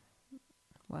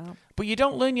 Well, but you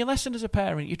don't learn your lesson as a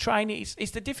parent. You try and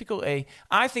it's the difficulty.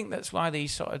 I think that's why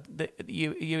these sort of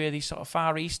you hear these sort of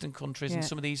Far Eastern countries and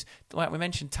some of these, like we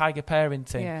mentioned, tiger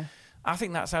parenting. Yeah. I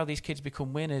think that's how these kids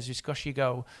become winners. Is because you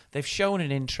go, they've shown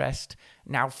an interest,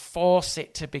 now force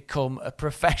it to become a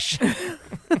profession.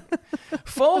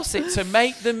 Force it to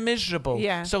make them miserable,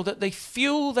 so that the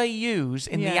fuel they use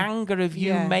in the anger of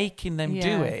you making them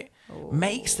do it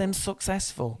makes them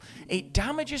successful. It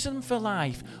damages them for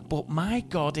life, but my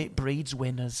God, it breeds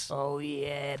winners. Oh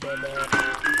yeah, baby.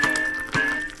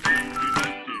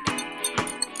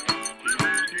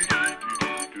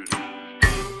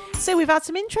 So we've had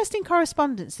some interesting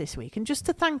correspondence this week, and just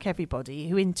to thank everybody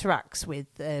who interacts with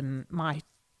my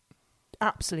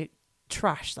absolute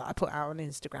trash that I put out on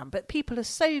Instagram, but people are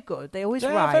so good. They always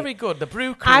write. Very good. The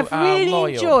Brew Crew I've are really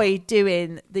loyal. enjoyed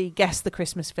doing the Guess the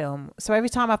Christmas Film. So every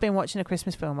time I've been watching a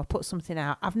Christmas film, I put something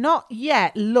out. I've not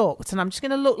yet looked, and I'm just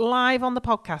going to look live on the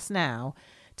podcast now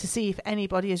to see if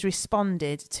anybody has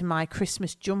responded to my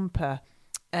Christmas jumper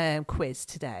quiz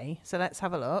today. So let's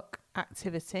have a look.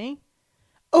 Activity.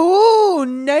 Oh,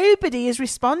 nobody has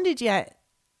responded yet.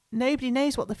 Nobody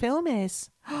knows what the film is.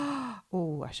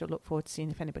 Oh, I shall look forward to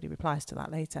seeing if anybody replies to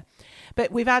that later.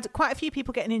 But we've had quite a few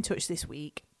people getting in touch this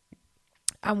week.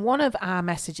 And one of our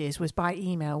messages was by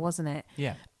email, wasn't it?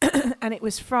 Yeah. And it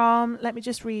was from, let me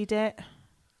just read it.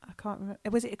 I can't remember.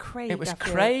 Was it a Craig? It was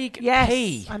Craig Yes,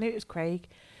 P. I knew it was Craig.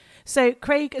 So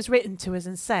Craig has written to us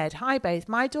and said, "Hi both,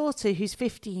 my daughter who's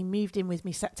 15 moved in with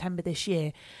me September this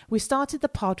year. We started the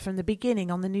pod from the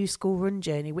beginning on the new school run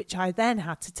journey, which I then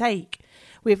had to take.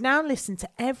 We have now listened to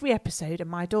every episode and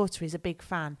my daughter is a big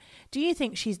fan. Do you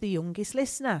think she's the youngest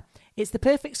listener? It's the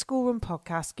perfect school run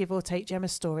podcast, give or take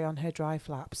Gemma's story on her dry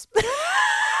flaps."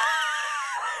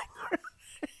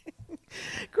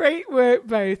 Great work,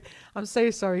 both. I'm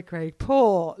so sorry, Craig.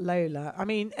 Poor Lola. I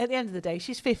mean, at the end of the day,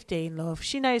 she's 15, love.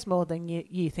 She knows more than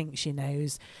you think she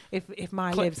knows. If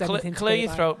my lives anything to clear go your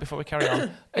by. throat before we carry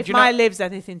on. If my lives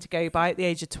anything to go by at the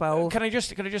age of 12. Can I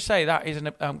just say that isn't?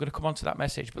 I'm going to come on to that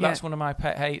message, but that's one of my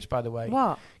pet hates, by the way.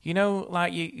 What? You know,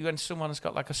 like you when someone's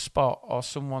got like a spot or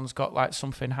someone's got like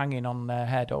something hanging on their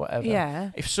head or whatever.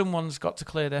 Yeah. If someone's got to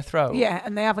clear their throat. Yeah,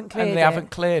 and they haven't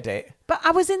cleared it. But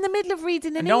I was in the middle of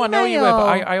reading an email. No, I know you were,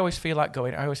 but I always feel like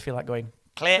going.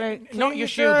 Clear not your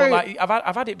shoe, but like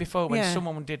I've had it before when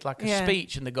someone did like a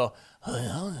speech and they go,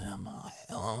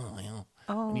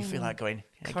 and you feel like going,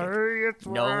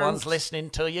 no one's listening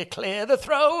till you clear the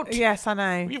throat. Yes, I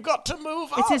know. You've got to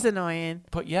move on. It is annoying.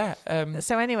 But yeah.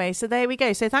 So anyway, so there we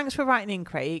go. So thanks for writing in,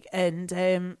 Craig.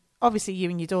 And obviously you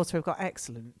and your daughter have got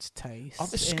excellent taste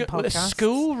in podcasts. A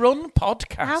school-run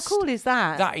podcast. How cool is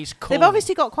that? That is cool. They've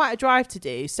obviously got quite a drive to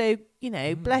do. So,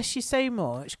 bless you so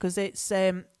much, because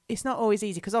it's not always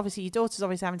easy, because obviously your daughter's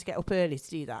obviously having to get up early to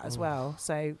do that as well.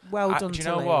 So well done. Do you to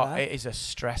know Lola. what? It is a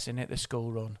stress in it, the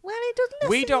school run. Well, it doesn't. Listen,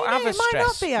 we don't have a stress. It might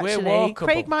not be actually. We're walkable.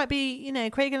 Craig might be.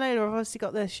 Craig and Lola have obviously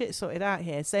got their shit sorted out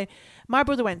here. So my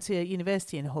brother went to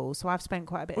university in Hull, so I've spent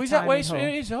quite a bit of time in Hull.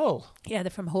 It is Hull? Yeah, they're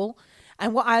from Hull.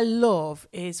 And what I love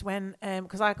is when,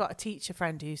 because I got a teacher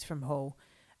friend who's from Hull.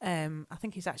 I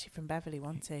think he's actually from Beverley,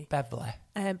 wasn't he? Beverley.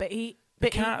 But he.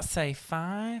 But can't say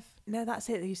 5. No, that's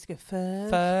it. They used to go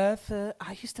fur.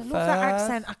 I used to love that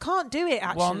accent. I can't do it,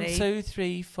 actually. 1, 2,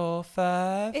 3, 4,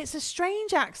 fur. It's a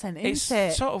strange accent, isn't it's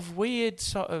it? sort of weird,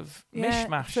 sort of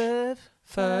mishmash.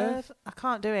 Fur. I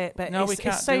can't do it, but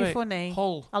it's so funny.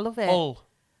 Hull. I love it.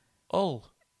 Hull.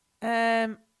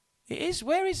 It is.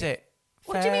 Where is it?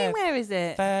 What do you mean, where is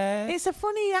it? Fair. It's a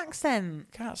funny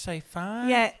accent. Can't say far.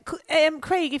 Yeah.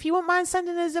 Craig, if you wouldn't mind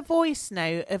sending us a voice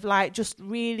note of like just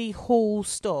really Hull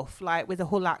stuff, like with a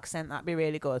Hull accent, that'd be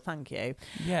really good. Thank you.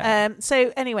 Yeah.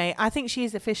 So anyway, I think she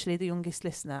is officially the youngest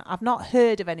listener. I've not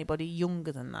heard of anybody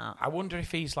younger than that. I wonder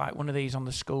if he's like one of these on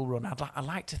the school run. I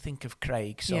like to think of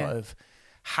Craig sort of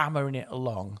hammering it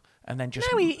along. And then just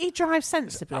he drives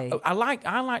sensibly. I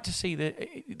like to see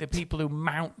the people who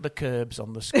mount the curbs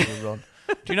on the school run.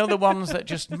 Do you know the ones that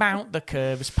just mount the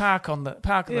curbs, park on the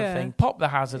thing, pop the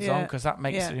hazards on because that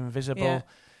makes it invisible,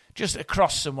 just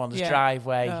across someone's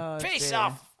driveway. Piss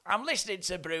off! I'm listening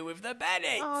to Brew with the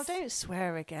Bennetts. Oh, don't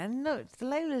swear again. No,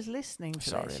 Lola's listening to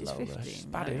Sorry, this. She's Lola. 15. She's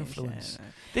bad influence. No.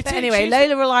 But anyway,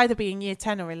 Lola will either be in year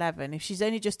 10 or 11. If she's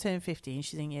only just turned 15,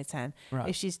 she's in year 10. Right.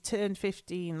 If she's turned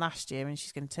 15 last year and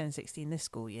she's going to turn 16 this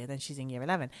school year, then she's in year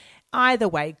 11. Either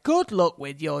way, good luck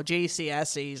with your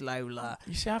GCSEs, Lola.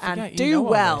 You see, I forget and you do know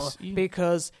well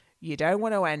because you don't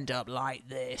want to end up like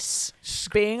this,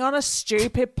 being on a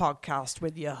stupid podcast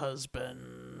with your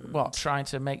husband. What, trying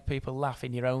to make people laugh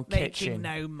in your own kitchen?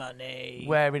 Making no money.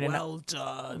 Wearing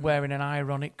done. Wearing an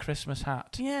ironic Christmas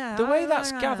hat. Yeah. The way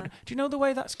that's gathering. Do you know the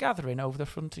way that's gathering over the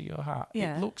front of your hat?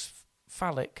 Yeah. It looks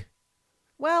phallic.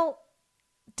 Well,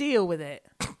 deal with it.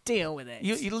 Deal with it.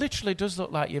 You literally does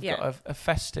look like you've got a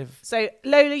festive. So,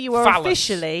 Lola, you are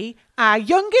officially our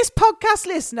youngest podcast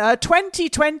listener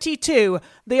 2022.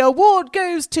 The award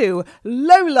goes to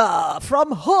Lola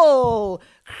from Hull.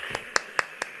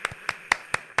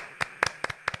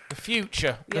 The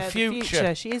future. Yeah, the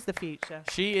future. She is the future.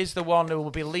 She is the one who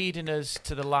will be leading us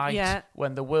to the light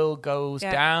when the world goes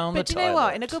down the toilet. But you know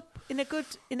what?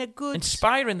 In a good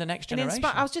inspiring the next generation.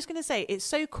 I was just going to say, it's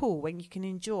so cool when you can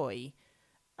enjoy,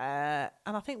 and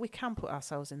I think we can put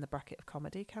ourselves in the bracket of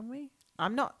comedy, can we?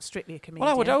 I'm not strictly a comedian.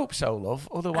 Well, I would hope so, love.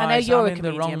 Otherwise, I know you're I'm a in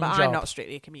the wrong comedian, but job. I'm not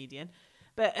strictly a comedian.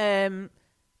 But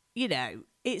you know,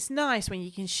 it's nice when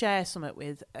you can share something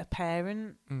with a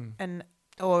parent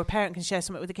or a parent can share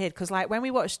something with a kid. Because like when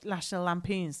we watched National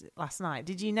Lampoons last night,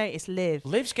 did you notice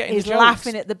Liv's getting the jokes.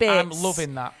 laughing at the bits? I'm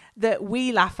loving that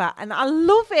we laugh at, and I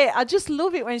love it. I just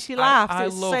love it when she laughs.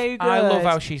 It's so good. I love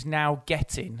how she's now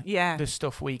getting the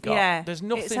stuff we got. Yeah, there's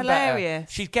nothing it's hilarious.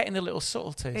 better. She's getting the little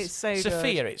subtleties. It's so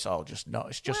Sophia, good. it's all just not.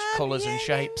 It's just colours and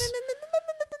shapes.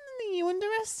 You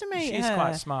underestimate her. She's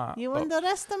quite smart. You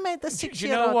underestimate the 6-year-old Do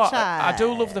you know what? child. I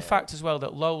do love the fact as well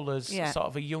that Lola's sort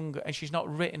of a younger, and she's not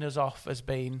written us off as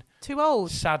being too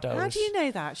old. Saddos. How do you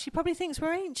know that? She probably thinks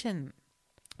we're ancient.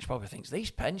 She probably thinks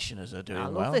these pensioners are doing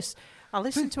well. I love this. I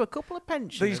listened to a couple of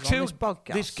pensioners on this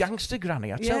podcast. This gangster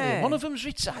granny, I tell you, one of them's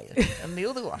retired, and the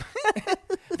other one,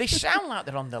 they sound like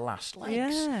they're on their last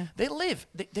legs. Yeah. They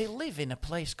live in a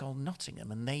place called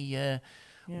Nottingham, and they.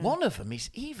 One of them is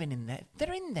even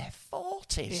they're in their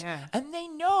 40s and they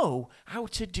know how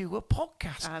to do a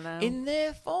podcast in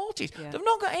their 40s. Yeah. They've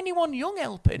not got anyone young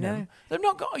helping them. They've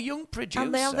not got a young producer.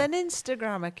 And they have an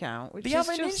Instagram account.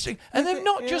 And they've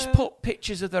not just put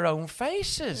pictures of their own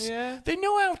faces. Yeah. They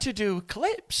know how to do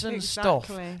clips and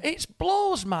stuff. It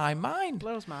blows my mind.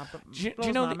 Blows my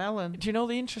melon. Do you know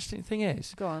the interesting thing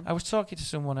is? Go on. I was talking to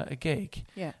someone at a gig.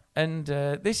 Yeah. And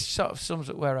this sort of sums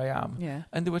up where I am. Yeah.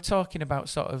 And they were talking about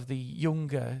sort of the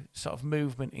younger sort of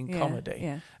movement in comedy.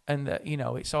 Yeah. And that,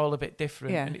 it's all a bit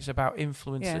different and it's about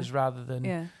influencers rather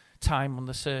than time on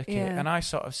the circuit. Yeah. And I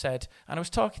sort of said, and I was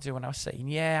talking to her and I was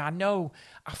saying, I know,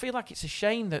 I feel like it's a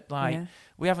shame that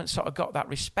we haven't sort of got that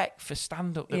respect for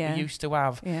stand-up that we used to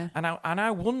have. Yeah. And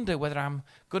I wonder whether I'm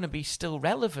going to be still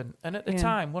relevant. And at the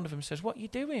time, one of them says, "What are you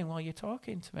doing while you're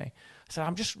talking to me?" I said,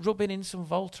 "I'm just rubbing in some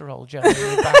Voltarol gel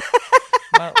in my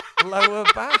back, my lower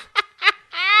back."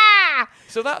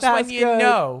 So that's when you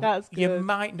know you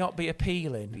might not be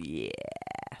appealing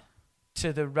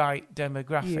to the right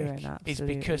demographic. Is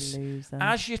because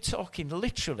as you're talking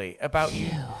literally about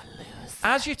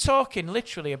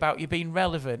you being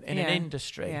relevant in an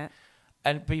industry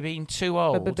and being too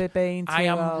old, I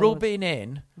am rubbing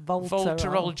in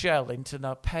Voltarol gel into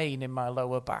the pain in my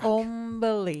lower back.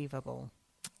 Unbelievable.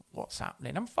 What's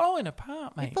happening? I'm falling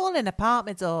apart, mate. You're falling apart,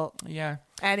 my dog. Yeah.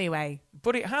 Anyway.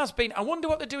 But it has been. I wonder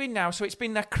what they're doing now. So it's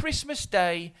been their Christmas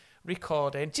Day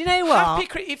recording. Do you know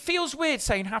what? It feels weird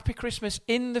saying Happy Christmas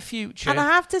in the future. And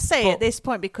I have to say at this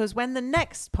point, because when the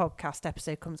next podcast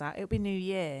episode comes out, it'll be New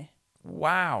Year.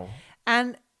 Wow.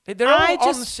 And They're all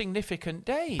on significant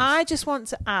days. I just want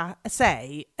to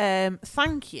say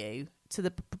thank you to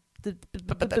the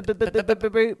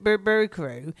Brew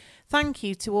Crew. Thank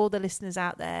you to all the listeners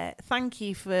out there. Thank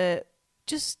you for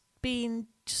just being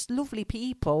just lovely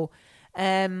people.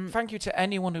 Thank you to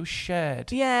anyone who shared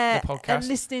the podcast and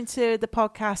listening to the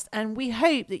podcast, and we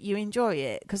hope that you enjoy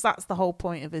it, because that's the whole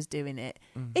point of us doing it.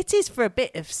 It is for a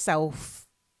bit of self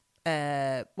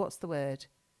what's the word?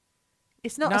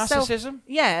 It's not narcissism.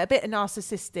 A bit of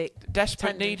narcissistic,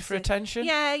 desperate need for attention.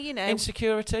 Yeah, you know,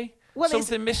 insecurity.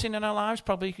 Something missing in our lives,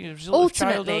 probably a result of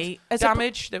childhood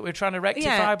damage that we're trying to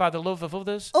rectify by the love of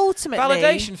others. Ultimately,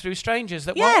 validation through strangers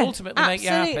that won't ultimately make you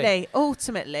happy.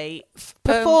 Ultimately,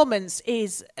 performance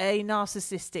is a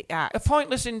narcissistic act, a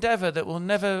pointless endeavour that will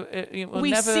never.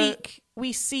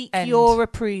 We seek your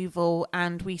approval,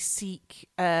 and we seek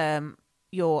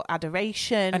your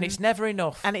adoration, and it's never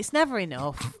enough.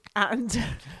 And do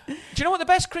you know what the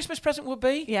best Christmas present would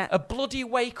be? Yeah, a bloody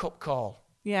wake-up call.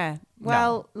 Yeah.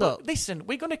 Well, look. But listen,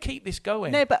 we're going to keep this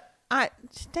going. No, but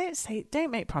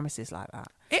don't make promises like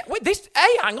that.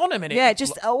 Hang on a minute. Yeah,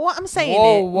 just what I'm saying.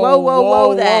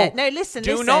 Whoa there. No, listen.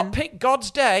 Do not pick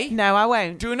God's day. No, I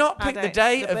won't. Do not pick the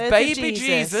day of baby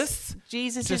Jesus.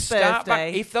 Jesus'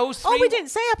 birthday. If those three, we didn't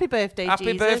say happy birthday, Jesus.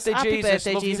 Happy birthday,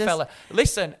 Jesus, lovely fella.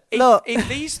 Listen, if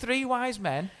these three wise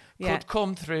men could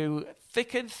come through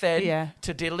thick and thin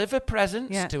to deliver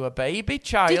presents to a baby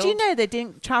child. Did you know they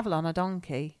didn't travel on a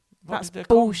donkey? That's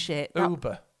bullshit.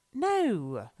 Uber.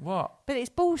 No. What? But it's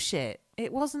bullshit.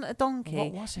 It wasn't a donkey.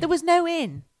 What was it? There was no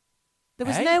inn.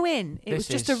 It was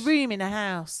just a room in a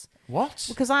house. What?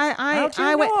 Because How do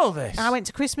you know all this? I went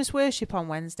to Christmas worship on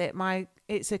Wednesday.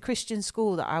 It's a Christian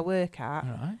school that I work at.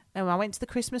 Right. And I went to the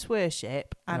Christmas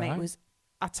worship, and it was,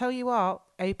 I tell you what,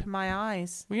 opened my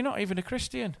eyes. Well, you're not even a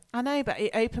Christian. I know, but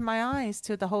it opened my eyes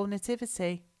to the whole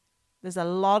nativity. There's a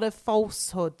lot of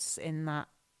falsehoods in that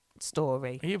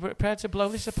story. Are you prepared to blow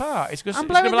this apart? I'm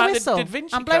blowing the whistle.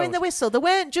 I'm blowing the whistle. There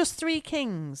weren't just 3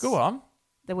 kings. Go on.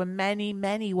 There were many,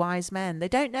 many wise men. They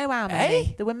don't know how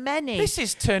many. There were many. This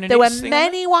is turning. There were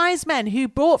many wise men who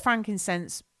brought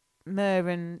frankincense, myrrh,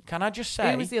 and... Can I just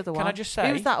say... Who was the other one? Can I just say...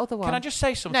 Who was that other one? Can I just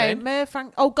say something? No,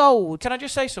 myrrh, gold. Can I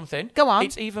just say something? Go on.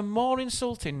 It's even more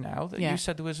insulting now that you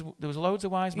said there was loads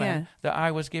of wise men that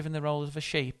I was given the role of a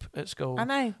sheep at school. I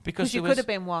know. Because you could have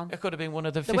been one. I could have been one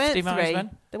of the 50 wise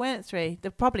men. There weren't 3.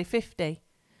 There were probably 50.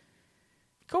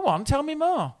 Go on, tell me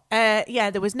more.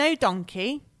 There was no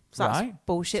donkey. So that's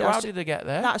bullshit. So how did they get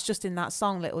there? That's just in that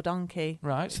song, Little Donkey.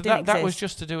 Right. So that was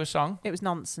just to do a song? It was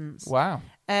nonsense. Wow.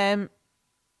 They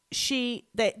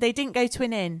didn't go to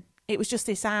an inn. It was just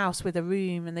this house with a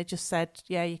room, and they just said,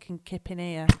 yeah, you can kip in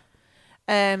here.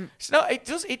 It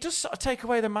does sort of take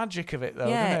away the magic of it, though,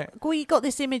 doesn't it? Well, you got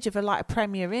this image of a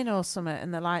Premier Inn or something,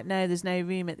 and they're like, no, there's no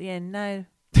room at the inn. No,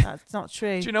 that's not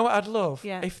true. Do you know what I'd love?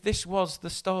 Yeah. If this was the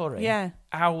story, yeah,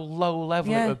 how low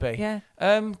level it would be. Yeah.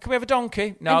 Can we have a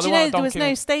donkey? No, and there was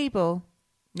no stable.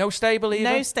 No stable either?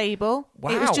 No stable.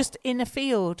 Wow. It was just in a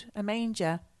field, a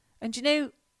manger. And do you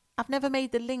know, I've never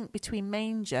made the link between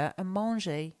manger and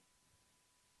manger.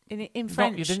 In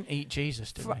French. You didn't eat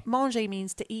Jesus, did we? Manger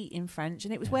means to eat in French,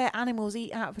 and it was where animals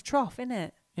eat out of a trough,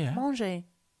 innit? Yeah.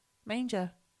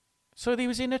 Manger. So he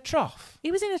was in a trough?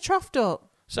 He was in a trough duck.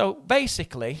 So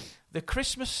basically, the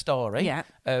Christmas story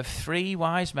of 3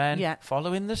 wise men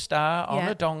following the star on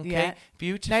a donkey,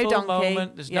 beautiful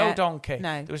moment. There's no donkey.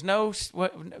 No. There was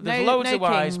there's loads of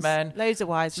wise men. Loads of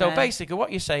wise men. So basically,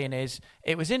 what you're saying is,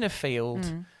 it was in a field,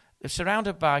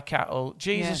 surrounded by cattle.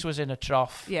 Jesus was in a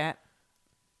trough. Yeah.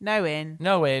 No inn.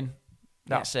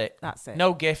 That's it. That's it.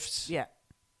 No gifts. Yeah.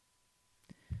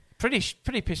 Pretty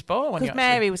piss poor. Because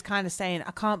Mary was kind of saying,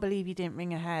 I can't believe you didn't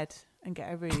ring ahead and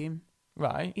get a room.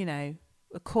 Right. You know,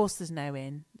 of course there's no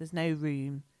inn. There's no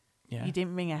room. Yeah. You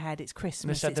didn't ring ahead. It's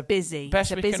Christmas. It's busy.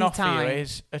 Best it's a we busy can offer time. you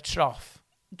is a trough.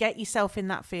 Get yourself in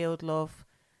that field, love.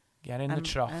 Get in the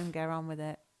trough. And get on with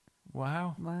it.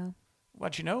 Wow. Well,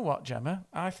 do you know what, Gemma?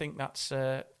 I think that's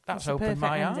opened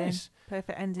my eyes.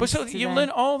 Perfect ending. But so you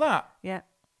learned all that? Yeah.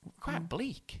 Quite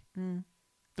bleak. There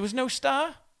was no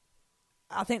star?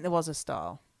 I think there was a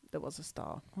star.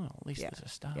 Well, at least there's a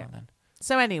star then.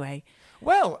 So anyway.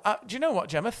 Well, do you know what,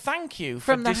 Gemma? Thank you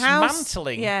for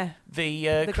dismantling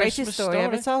the greatest story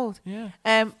ever told. Yeah.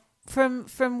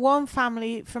 From one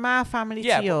family, from our family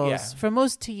to yours, from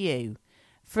us to you,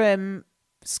 from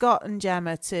Scott and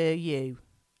Gemma to you.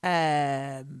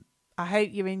 I hope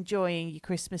you're enjoying your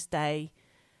Christmas day.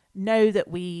 Know that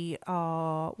we're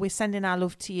sending our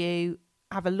love to you.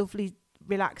 Have a lovely,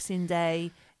 relaxing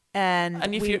day.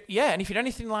 And if you're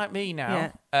anything like me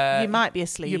now, you might be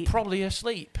asleep. You're probably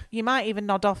asleep. You might even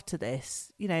nod off to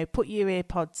this. Put your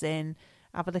earpods in,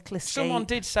 have a little escape. Someone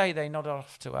did say they nodded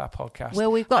off to our podcast.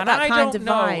 Well, we've got that kind of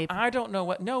vibe. I don't know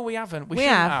what. No, we haven't. We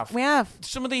shouldn't have. We have.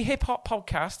 Some of the hip hop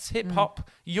podcasts,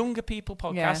 younger people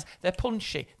podcasts, they're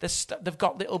punchy. They've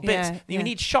got little bits. You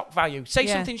need shock value. Say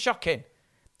something shocking.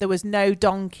 There was no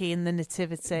donkey in the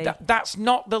nativity. That's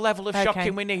not the level of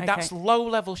shocking we need. Okay. That's low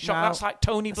level shock. No. That's like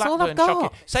Tony Blackburn shocking.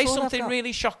 Say something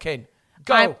really shocking.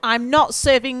 Go. I'm not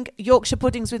serving Yorkshire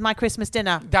puddings with my Christmas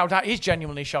dinner. That is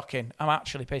genuinely shocking. I'm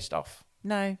actually pissed off.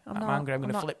 No, I'm not. Angry. I'm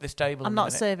going to flip this table. I'm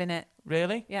not serving it.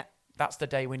 Really? Yeah. That's the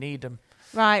day we need them.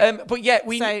 Right. But yeah,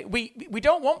 we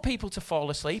don't want people to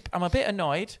fall asleep. I'm a bit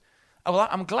annoyed. Well,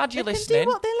 I'm glad you're listening. They can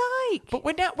do what they like. But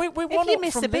we want if you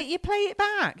miss a bit, you play it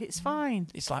back. It's fine.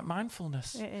 It's like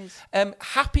mindfulness. It is.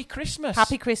 Happy Christmas.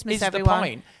 Happy Christmas, is everyone. The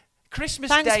point. Christmas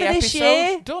Thanks Day for this episode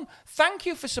year. Done. Thank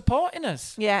you for supporting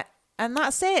us. Yeah, and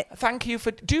that's it. Thank you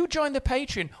do join the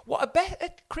Patreon. What a better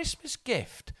Christmas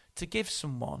gift to give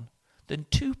someone than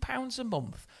 £2 a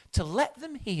month to let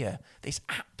them hear this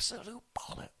absolute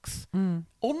bollocks,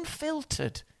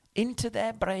 unfiltered into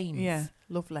their brains. Yeah,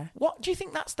 lovely. What do you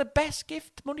think? That's the best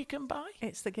gift money can buy?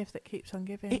 It's the gift that keeps on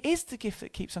giving. It is the gift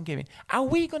that keeps on giving. Are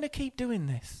we going to keep doing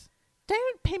this?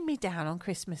 Don't pin me down on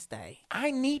Christmas Day.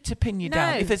 I need to pin you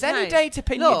down. If there's any day to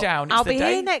pin you down, it's I'll the day. I'll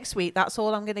be here next week. That's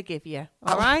all I'm going to give you.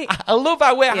 All right? I love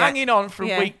how we're hanging on from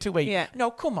week to week. Yeah.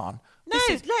 No, come on. No,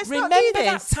 let's not do this. Remember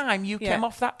that time you came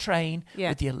off that train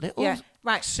with your little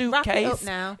suitcase, wrap it up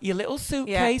now. Your little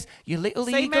suitcase, your little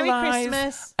Say eagle Merry eyes,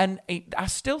 Christmas. And I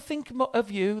still think of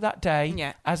you that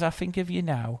day as I think of you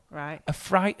now. Right, a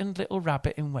frightened little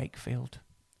rabbit in Wakefield.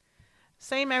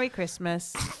 Say Merry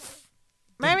Christmas.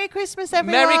 Merry Christmas,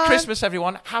 everyone. Merry Christmas,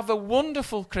 everyone. Have a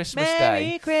wonderful Christmas day.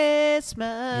 Merry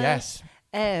Christmas. Yes,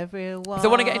 everyone. If they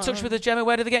want to get in touch with us, Gemma,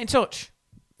 where do they get in touch?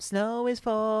 Snow is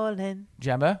falling.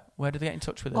 Gemma, where do they get in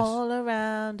touch with us? All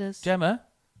around us. Gemma,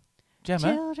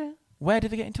 children. Where do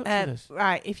they get in touch with us?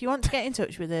 Right, if you want to get in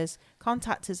touch with us,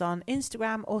 contact us on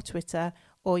Instagram or Twitter,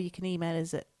 or you can email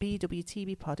us at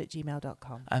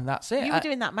bwtbpod@gmail.com. And that's it. You were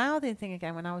doing that mouthing thing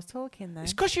again when I was talking then.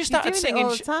 It's because you started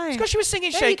singing. It's because you were singing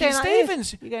Shaking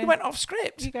Stevens. You went off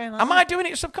script. Am I doing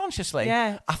it subconsciously?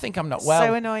 Yeah. I think I'm not well.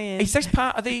 So annoying. Is this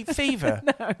part of the fever?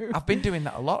 No. I've been doing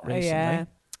that a lot recently. Yeah.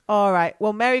 All right.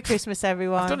 Well, Merry Christmas,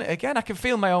 everyone. I've done it again. I can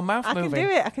feel my own mouth moving. I can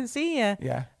do it. I can see you.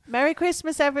 Yeah. Merry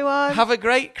Christmas, everyone. Have a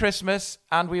great Christmas,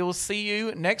 and we will see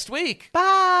you next week.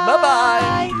 Bye.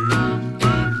 Bye-bye.